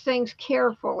 analyze things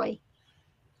carefully,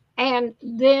 and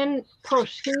then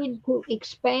proceed to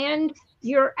expand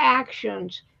your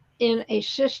actions in a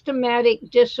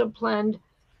systematic, disciplined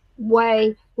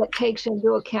way that takes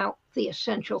into account the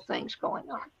essential things going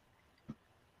on.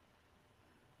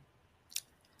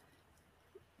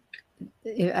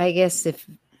 I guess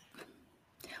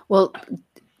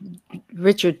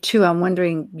Richard, too, I'm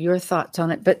wondering your thoughts on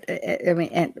it. But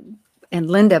and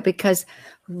Linda, because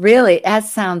really, that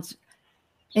sounds,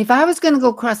 if I was going to go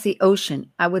across the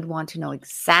ocean, I would want to know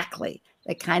exactly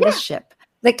the kind of ship,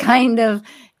 the kind of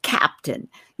captain,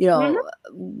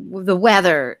 the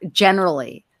weather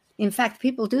generally. In fact,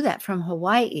 people do that from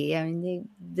Hawaii. I mean,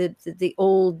 the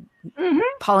old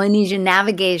Polynesian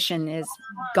navigation is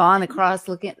gone across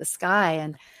looking at the sky,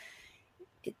 and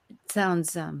it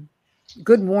sounds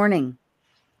good warning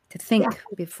to think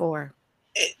before.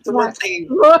 The one thing,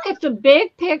 look at the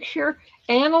big picture,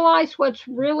 analyze what's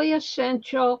really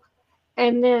essential,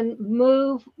 and then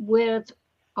move with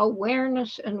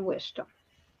awareness and wisdom.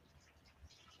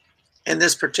 in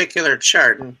this particular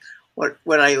chart, and what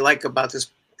I like about this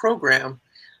program,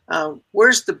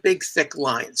 where's the big thick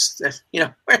lines? That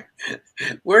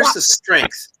where's the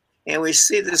strength? And we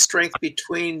see the strength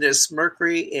between this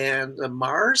Mercury and the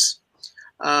Mars,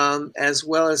 as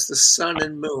well as the Sun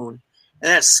and Moon. And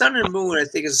that Sun and Moon, I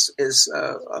think, is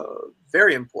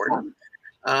very important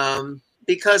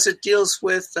because it deals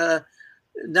with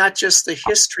not just the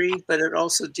history, but it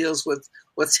also deals with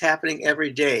what's happening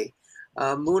every day.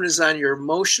 Moon is on your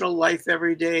emotional life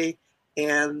every day,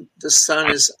 and the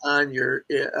Sun is on your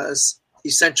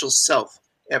essential self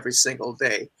every single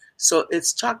day. So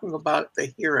it's talking about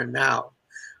the here and now.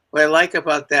 What I like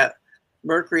about that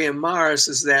Mercury and Mars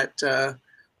is that to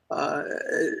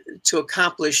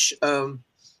accomplish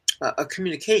a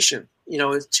communication,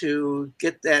 to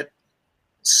get that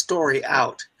story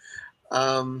out.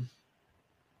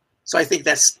 So I think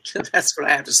that's what I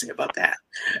have to say about that.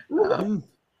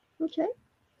 Okay.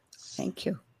 Thank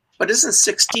you. But isn't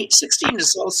 16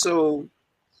 is also,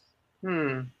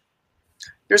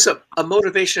 there's a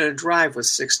motivation and drive with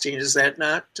 16. Is that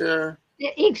not?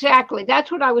 Exactly.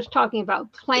 That's what I was talking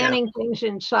about. Planning things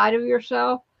inside of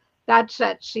yourself. That's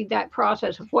that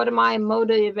process of what am I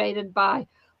motivated by?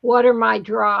 What are my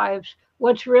drives?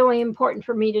 What's really important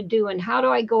for me to do? And how do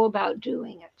I go about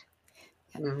doing it?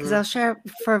 Because I'll share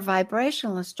for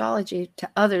vibrational astrology to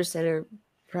others that are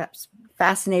perhaps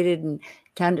fascinated and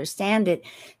to understand it,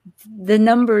 the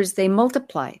numbers, they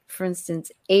multiply. For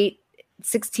instance,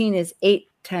 16 is 8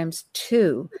 times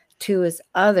 2. 2 is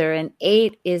other, and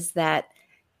 8 is that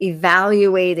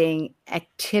evaluating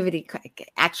activity.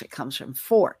 Actually comes from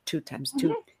 4. 2 times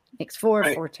 2 makes 4.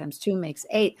 Right. 4 times 2 makes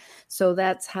 8. So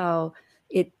that's how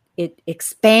it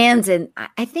expands. And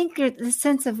I think the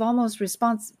sense of almost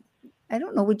I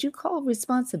don't know, would you call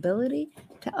responsibility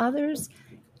to others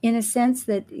in a sense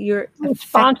that you're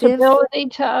responsibility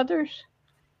to others?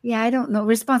 Yeah, I don't know.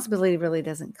 Responsibility really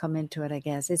doesn't come into it, I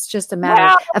guess. It's just a matter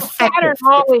of effective. Pattern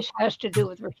always has to do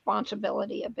with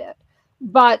responsibility a bit.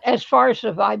 But as far as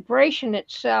the vibration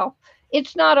itself,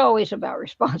 it's not always about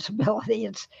responsibility.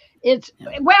 It is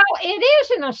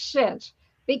in a sense,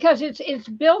 because it's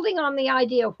building on the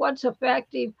idea of what's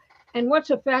effective, and what's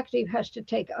effective has to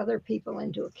take other people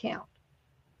into account.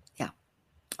 Yeah.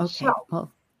 Okay. So,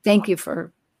 well, thank you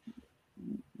for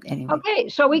anyway. Okay,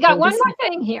 so we got one more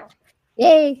thing here.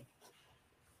 Yay.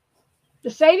 The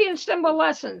Sabian symbol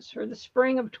lessons for the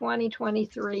spring of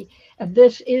 2023. And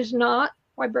this is not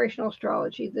vibrational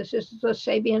astrology. This is the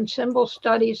Sabian symbol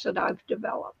studies that I've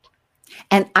developed.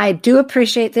 And I do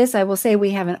appreciate this. I will say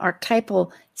we have an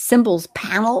archetypal symbols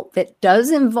panel that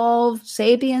does involve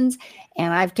Sabians.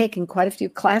 And I've taken quite a few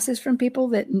classes from people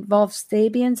that involve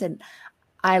Sabians. And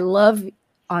I love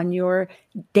on your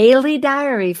daily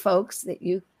diary, folks, that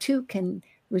you too can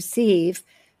receive.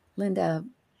 Linda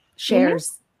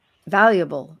shares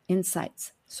valuable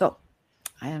insights. So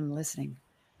I am listening.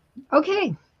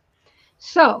 Okay.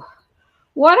 So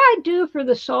what I do for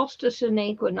the solstice and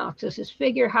equinoxes is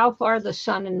figure how far the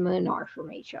sun and moon are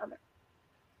from each other,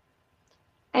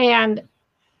 and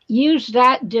use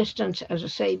that distance as a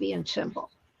Sabian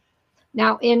symbol.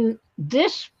 Now, in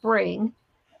this spring,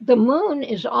 the moon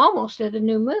is almost at a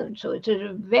new moon. So it's at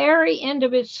the very end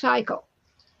of its cycle.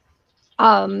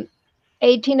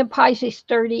 18 of Pisces,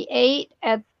 38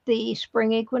 at the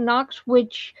spring equinox,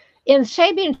 which in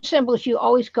Sabian symbols, you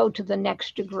always go to the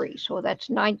next degree. So that's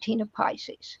 19 of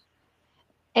Pisces.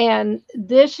 And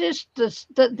this is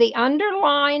the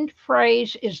underlined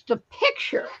phrase is the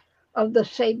picture of the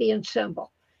Sabian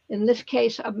symbol. In this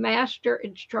case, a master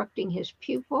instructing his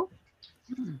pupil.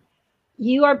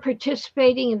 You are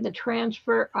participating in the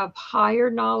transfer of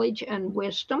higher knowledge and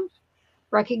wisdom,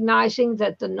 recognizing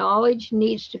that the knowledge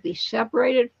needs to be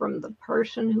separated from the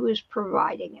person who is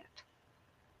providing it.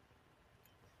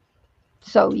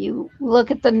 So you look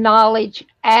at the knowledge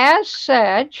as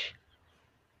such,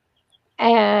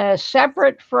 as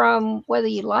separate from whether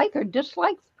you like or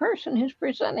dislike the person who's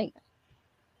presenting it.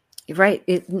 Right.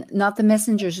 Not the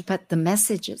messengers, but the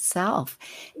message itself.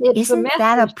 It's the Isn't that message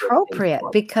that's appropriate?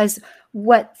 important. Because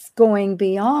what's going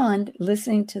beyond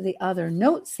listening to the other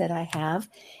notes that I have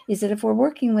is that if we're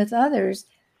working with others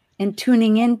and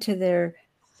tuning into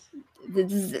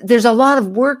there's a lot of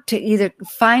work to either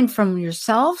find from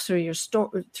yourself through your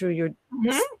through your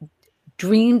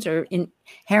dreams or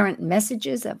inherent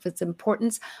messages of its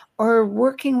importance, or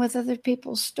working with other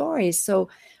people's stories. So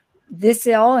this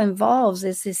all involves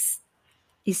this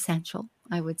essential,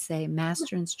 I would say,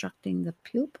 master instructing the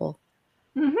pupil.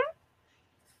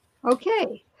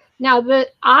 Okay. Now,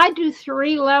 I do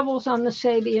 3 levels on the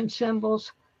Sabian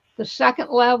symbols. The second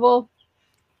level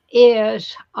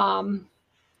is the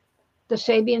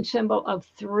Sabian symbol of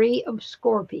 3 of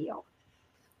Scorpio.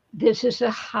 This is a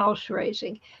house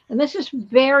raising. And this is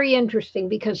very interesting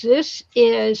because this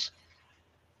is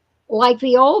like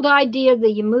the old idea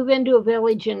that you move into a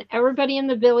village and everybody in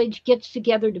the village gets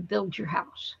together to build your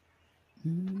house.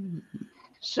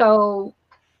 So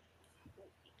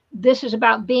this is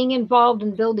about being involved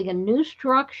in building a new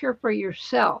structure for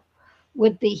yourself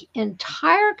with the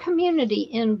entire community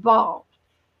involved,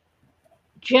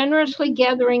 generously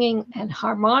gathering and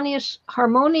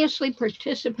harmoniously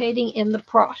participating in the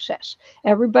process,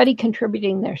 everybody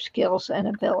contributing their skills and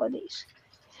abilities.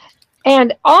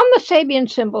 And on the Sabian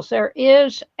symbols, there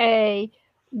is a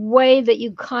way that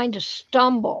you kind of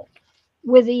stumble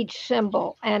with each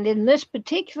symbol. And in this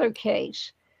particular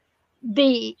case,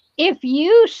 if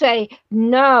you say,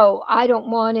 no, I don't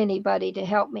want anybody to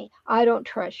help me, I don't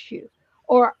trust you,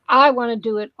 or I want to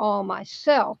do it all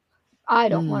myself, I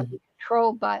don't want to be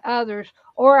controlled by others,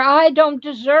 or I don't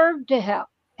deserve to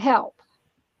help,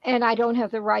 and I don't have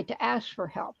the right to ask for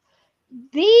help.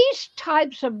 These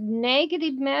types of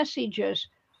negative messages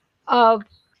of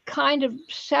kind of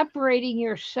separating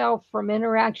yourself from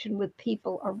interaction with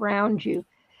people around you,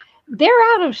 they're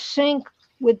out of sync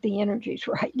with the energies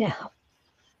right now.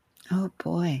 Oh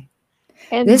boy.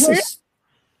 And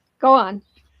go on.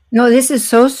 No, this is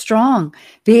so strong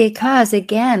because,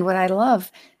 again, what I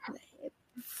love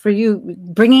for you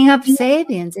bringing up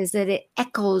Sabians is that it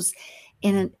echoes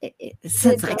in a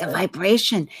sense like a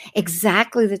vibration,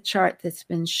 exactly the chart that's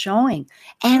been showing.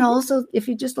 And also, if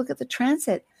you just look at the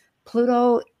transit,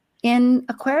 Pluto in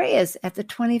Aquarius at the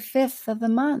 25th of the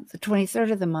month, the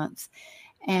 23rd of the month,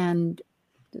 and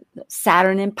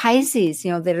Saturn in Pisces,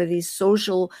 that are these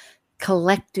social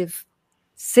collective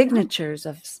signatures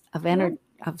of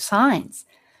signs.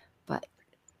 But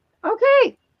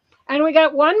okay, and we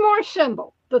got one more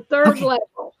symbol, the third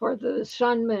level for the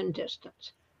sun moon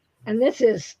distance, and this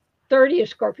is 30 of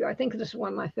Scorpio. I think this is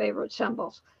one of my favorite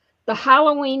symbols, the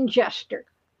Halloween jester.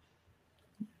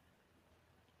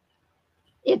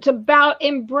 It's about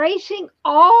embracing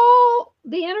all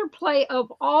the interplay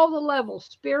of all the levels,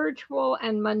 spiritual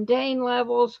and mundane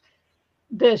levels,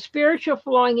 the spiritual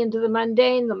flowing into the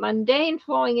mundane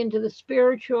flowing into the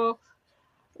spiritual,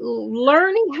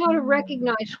 learning how to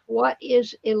recognize what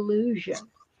is illusion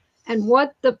and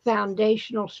what the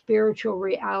foundational spiritual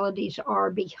realities are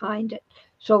behind it.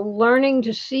 So learning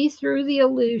to see through the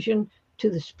illusion to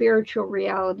the spiritual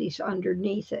realities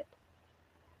underneath it.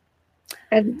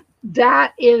 And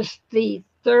that is the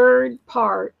third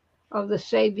part of the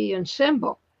Sabian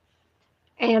symbol.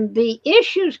 And the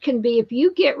issues can be if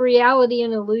you get reality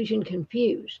and illusion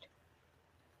confused,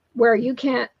 where you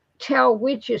can't tell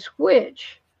which is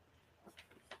which,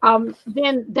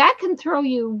 then that can throw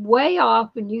you way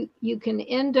off, and you can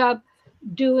end up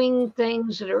doing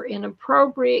things that are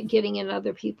inappropriate, getting in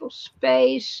other people's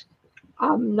space,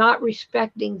 not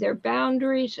respecting their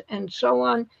boundaries, and so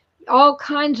on. All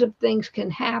kinds of things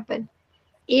can happen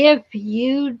if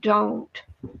you don't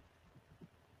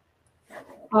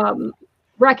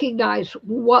recognize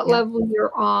what level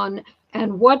you're on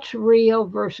and what's real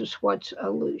versus what's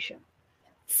illusion.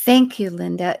 Thank you,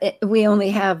 Linda. We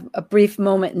only have a brief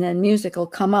moment and then music will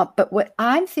come up. But what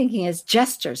I'm thinking is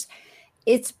gestures.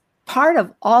 It's part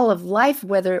of all of life,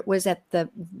 whether it was at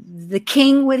the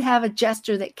king would have a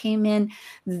jester that came in,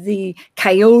 the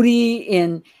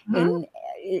coyote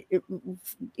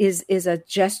is a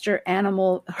gesture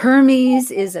animal.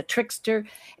 Hermes is a trickster,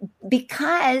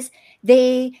 because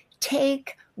they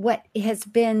take what has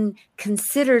been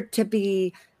considered to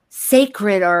be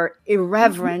sacred or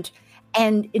irreverent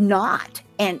and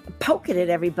poke it at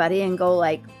everybody and go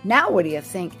like, now what do you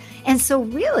think? And so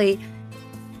really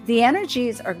the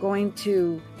energies are going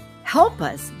to help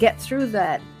us get through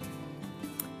that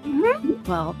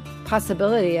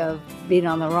possibility of being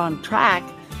on the wrong track.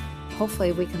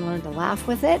 Hopefully we can learn to laugh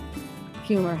with it.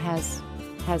 Humor has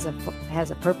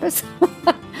a purpose.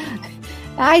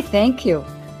 I thank you.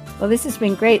 Well, this has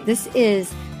been great. This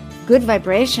is Good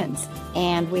Vibrations.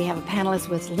 And we have a panelist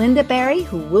with Linda Barry,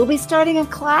 who will be starting a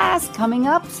class coming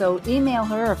up. So email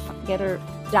her or get her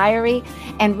diary.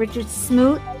 And Richard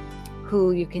Smoot,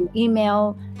 who you can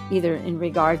email either in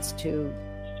regards to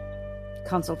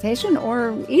consultation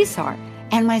or ESAR.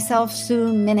 And myself,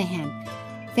 Sue Minahan.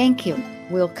 Thank you.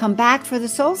 We'll come back for the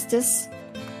solstice.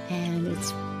 And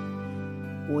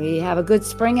we have a good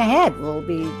spring ahead. We'll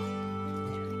be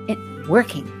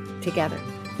working together.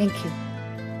 Thank you.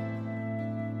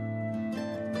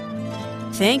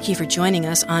 Thank you for joining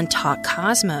us on Talk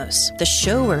Cosmos, the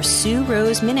show where Sue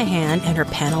Rose Minahan and her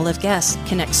panel of guests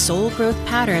connect soul growth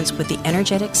patterns with the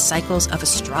energetic cycles of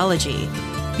astrology.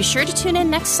 Be sure to tune in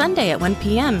next Sunday at 1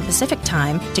 p.m. Pacific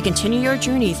Time to continue your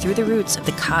journey through the roots of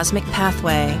the cosmic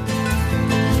pathway.